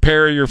to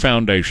repair your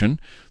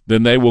foundation,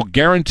 then they will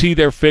guarantee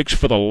their fix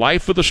for the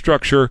life of the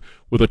structure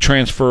with a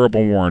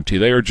transferable warranty.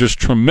 They are just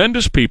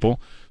tremendous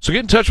people. So get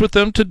in touch with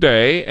them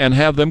today and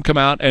have them come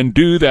out and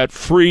do that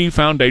free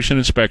foundation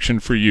inspection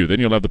for you.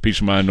 Then you'll have the peace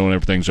of mind knowing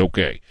everything's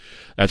okay.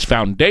 That's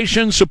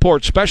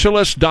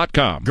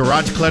FoundationSupportSpecialist.com.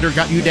 Garage clutter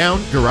got you down?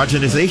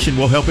 Garageization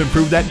will help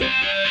improve that.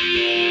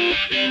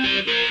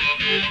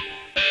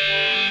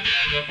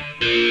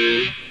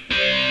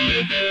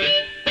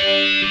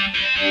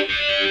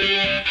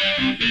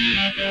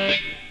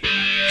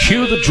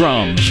 Cue the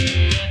drums.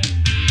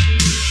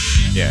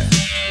 Yeah.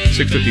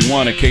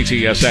 6:51 at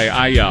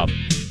KTSA.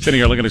 Sitting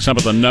here looking at some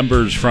of the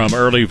numbers from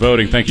early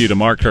voting. Thank you to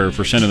Mark Kerr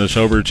for sending this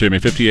over to me.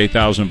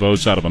 58,000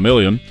 votes out of 1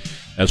 million.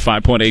 That's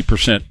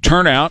 5.8%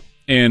 turnout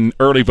in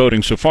early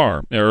voting so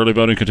far. Early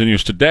voting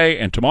continues today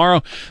and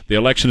tomorrow. The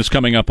election is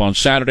coming up on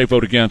Saturday.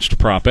 Vote against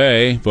Prop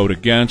A. Vote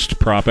against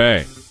Prop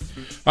A.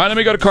 All right, let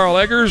me go to Carl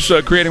Eggers,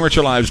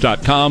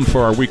 creatingricherlives.com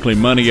for our weekly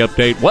money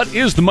update. What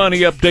is the money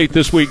update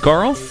this week,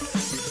 Carl?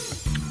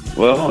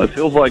 Well, it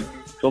feels like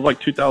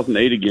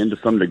 2008 again to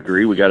some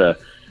degree. We got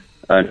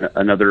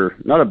another,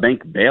 not a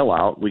bank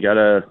bailout. We got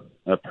a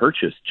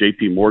purchase.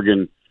 J.P.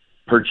 Morgan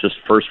purchased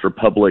First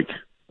Republic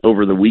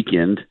over the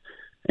weekend,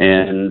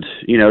 and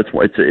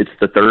it's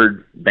the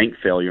third bank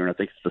failure, and I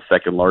think it's the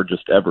second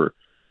largest ever.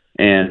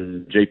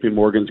 And J.P.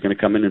 Morgan's going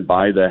to come in and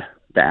buy the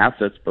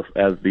assets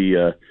as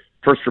the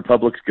First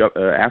Republic's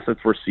assets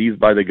were seized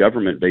by the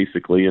government,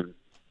 basically, and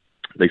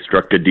they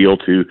struck a deal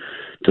to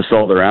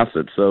sell their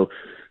assets. So,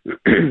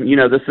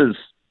 this is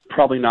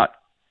probably not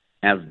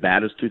as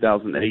bad as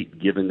 2008,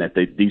 given that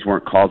these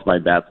weren't caused by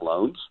bad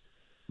loans,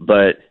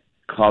 but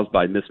caused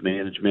by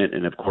mismanagement.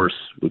 And of course,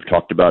 we've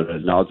talked about it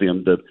ad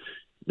nauseum.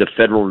 The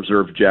Federal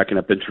Reserve jacking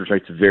up interest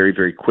rates very,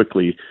 very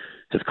quickly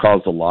has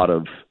caused a lot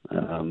of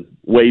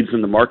waves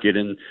in the market.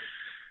 And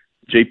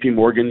J.P.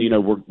 Morgan,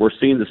 we're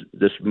seeing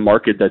this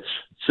market that's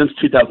since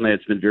 2008,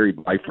 it's been very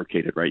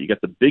bifurcated, right? You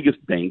got the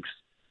biggest banks,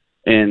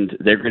 and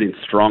they're getting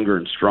stronger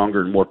and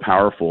stronger and more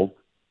powerful.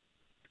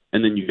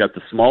 And then you got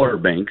the smaller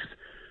banks,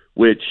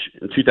 which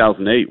in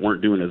 2008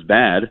 weren't doing as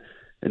bad,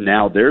 and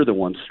now they're the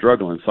ones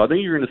struggling. So I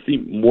think you're going to see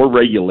more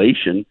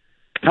regulation,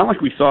 kind of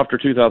like we saw after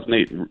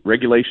 2008,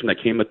 regulation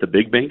that came at the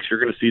big banks. You're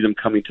going to see them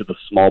coming to the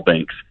small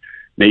banks.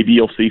 Maybe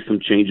you'll see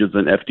some changes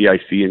in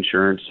FDIC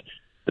insurance,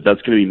 but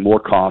that's going to be more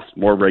cost,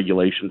 more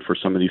regulation for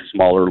some of these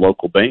smaller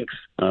local banks,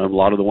 a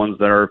lot of the ones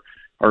that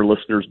our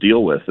listeners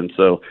deal with. And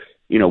so,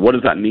 what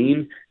does that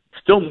mean? It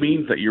still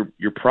means that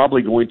you're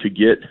probably going to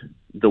get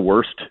the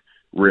worst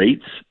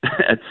rates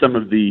at some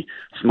of the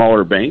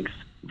smaller banks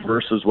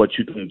versus what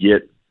you can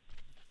get,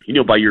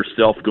 by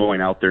yourself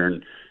going out there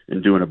and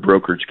doing a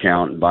brokerage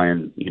account and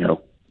buying,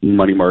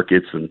 money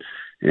markets and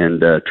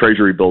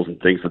treasury bills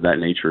and things of that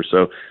nature.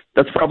 So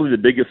that's probably the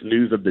biggest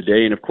news of the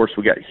day. And of course,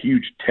 we got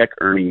huge tech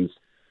earnings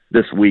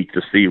this week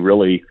to see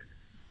really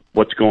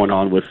what's going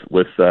on with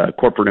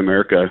corporate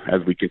America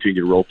as we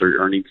continue to roll through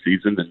earnings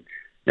season,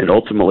 and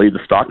ultimately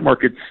the stock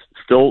market's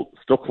still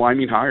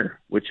climbing higher,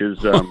 which is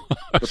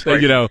that's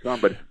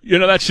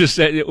just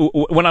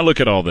when I look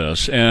at all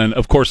this, and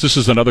of course this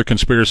is another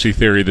conspiracy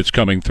theory that's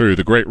coming through.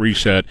 The Great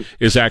Reset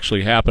is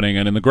actually happening,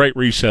 and in the Great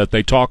Reset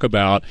they talk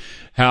about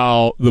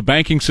how the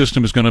banking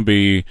system is going to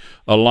be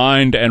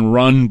aligned and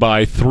run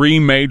by three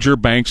major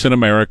banks in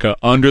America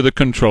under the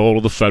control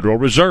of the Federal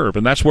Reserve,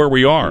 and that's where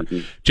we are.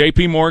 Mm-hmm.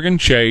 J.P. Morgan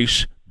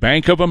Chase,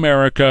 Bank of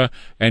America,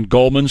 and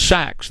Goldman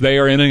Sachs. They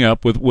are ending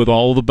up with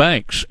all the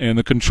banks and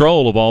the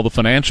control of all the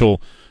financial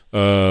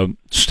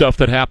stuff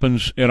that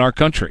happens in our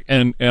country.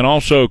 And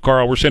also,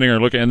 Carl, we're sitting here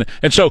looking,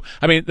 and so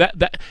I mean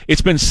that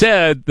it's been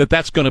said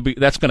that's going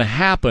to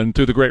happen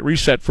through the Great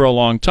Reset for a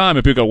long time.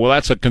 And people go, well,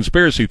 that's a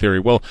conspiracy theory.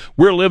 Well,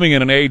 we're living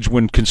in an age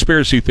when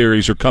conspiracy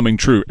theories are coming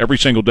true every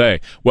single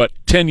day. What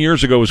 10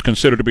 years ago was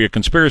considered to be a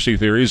conspiracy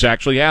theory is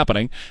actually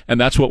happening,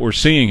 and that's what we're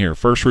seeing here.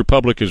 First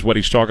Republic is what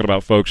he's talking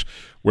about, folks,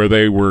 where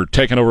they were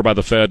taken over by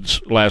the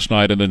feds last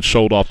night and then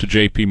sold off to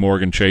J.P.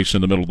 Morgan Chase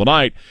in the middle of the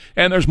night.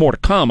 And there's more to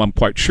come, I'm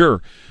quite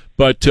sure.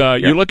 But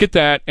you look at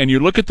that, and you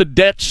look at the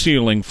debt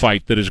ceiling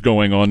fight that is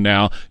going on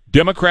now.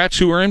 Democrats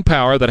who are in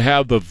power that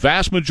have the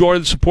vast majority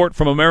of the support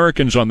from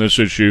Americans on this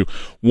issue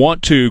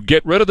want to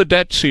get rid of the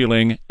debt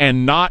ceiling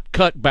and not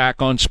cut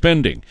back on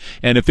spending.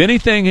 And if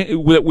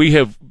anything that we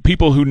have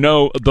people who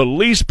know the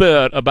least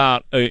bit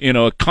about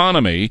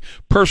economy,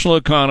 personal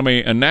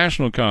economy and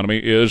national economy,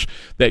 is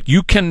that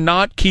you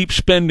cannot keep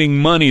spending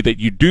money that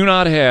you do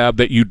not have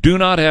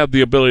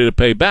the ability to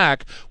pay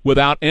back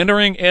without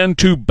entering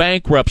into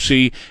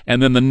bankruptcy.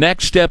 And then the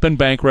next step in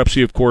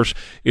bankruptcy, of course,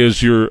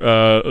 is your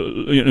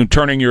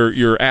turning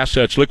your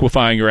assets,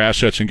 liquefying your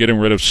assets, and getting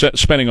rid of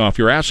spending off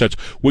your assets,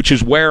 which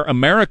is where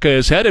America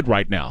is headed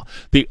right now.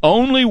 The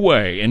only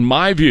way, in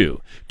my view,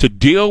 to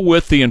deal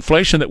with the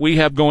inflation that we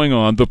have going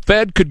on, the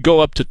Fed could go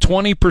up to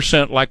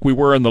 20% like we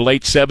were in the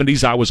late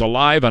 70s. I was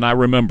alive and I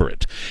remember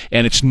it.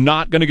 And it's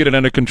not going to get it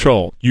under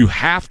control. You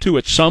have to,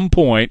 at some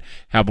point,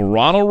 have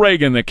Ronald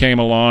Reagan that came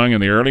along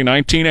in the early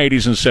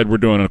 1980s and said, we're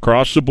doing an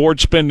across-the-board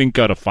spending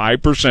cut of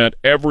 5%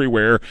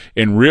 everywhere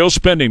in real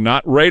spending,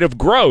 not rate of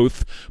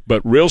growth,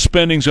 but real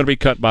spending is going to be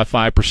cut by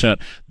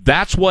 5%.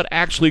 That's what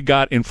actually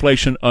got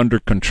inflation under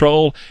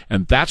control,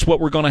 and that's what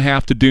we're going to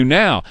have to do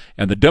now.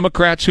 And the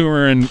Democrats who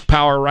are in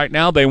power right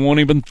now, they won't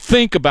even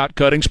think about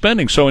cutting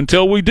spending. So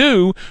until we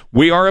do,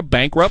 we are a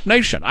bankrupt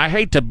nation. I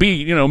hate to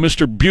be,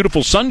 Mr.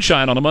 Beautiful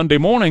Sunshine on a Monday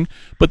morning,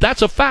 but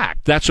that's a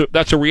fact. That's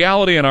a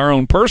reality in our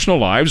own personal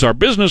lives, our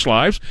business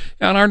lives,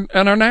 and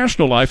our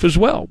national life as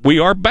well. We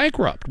are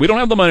bankrupt. We don't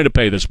have the money to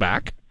pay this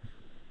back.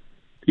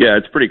 Yeah,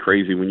 it's pretty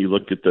crazy when you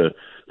look at the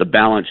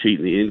balance sheet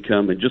and the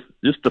income and just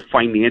the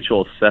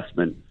financial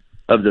assessment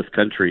of this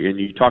country. And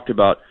you talked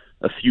about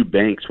a few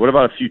banks. What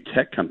about a few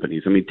tech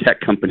companies? I mean, tech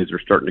companies are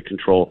starting to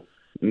control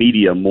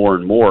media more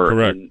and more.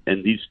 Correct.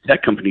 And these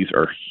tech companies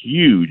are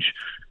huge.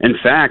 In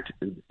fact,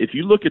 if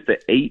you look at the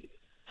 8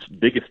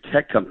 biggest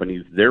tech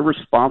companies, they're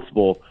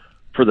responsible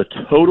for the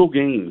total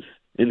gains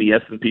in the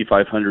S&P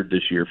 500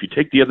 this year. If you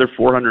take the other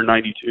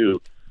 492,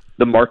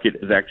 the market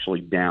is actually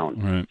down.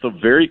 Right. So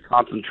very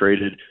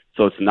concentrated.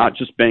 So it's not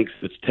just banks,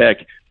 it's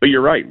tech. But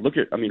you're right.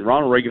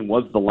 Ronald Reagan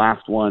was the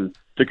last one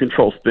to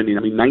control spending.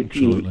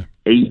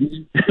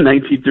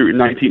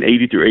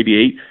 1980 through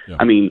 88. Yeah.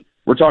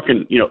 We're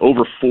talking,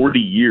 over 40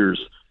 years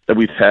that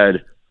we've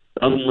had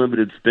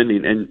unlimited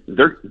spending, and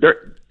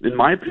they're in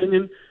my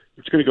opinion,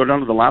 it's going to go down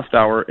to the last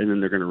hour, and then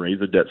they're going to raise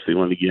the debt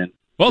ceiling again.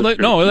 Well, they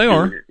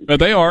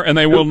are, and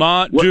they will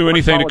not do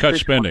anything to cut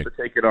spending. To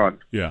take it on,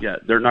 yeah,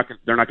 they're not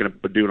going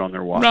to do it on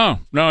their watch.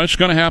 No, it's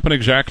going to happen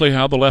exactly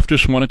how the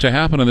leftists want it to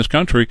happen in this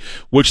country.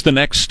 Which the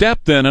next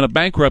step then in a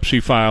bankruptcy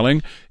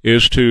filing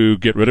is to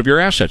get rid of your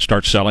assets,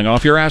 start selling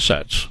off your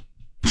assets.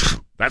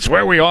 That's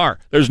where we are.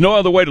 There's no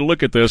other way to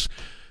look at this.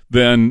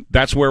 Then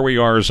that's where we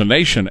are as a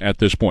nation at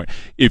this point.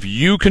 If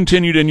you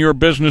continued in your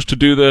business to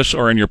do this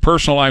or in your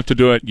personal life to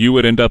do it, you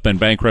would end up in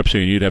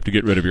bankruptcy and you'd have to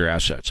get rid of your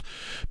assets.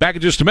 Back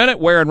in just a minute.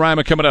 Ware and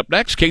Rima coming up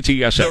next.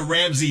 KTSA. The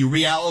Ramsey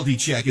Reality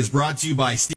Check is brought to you by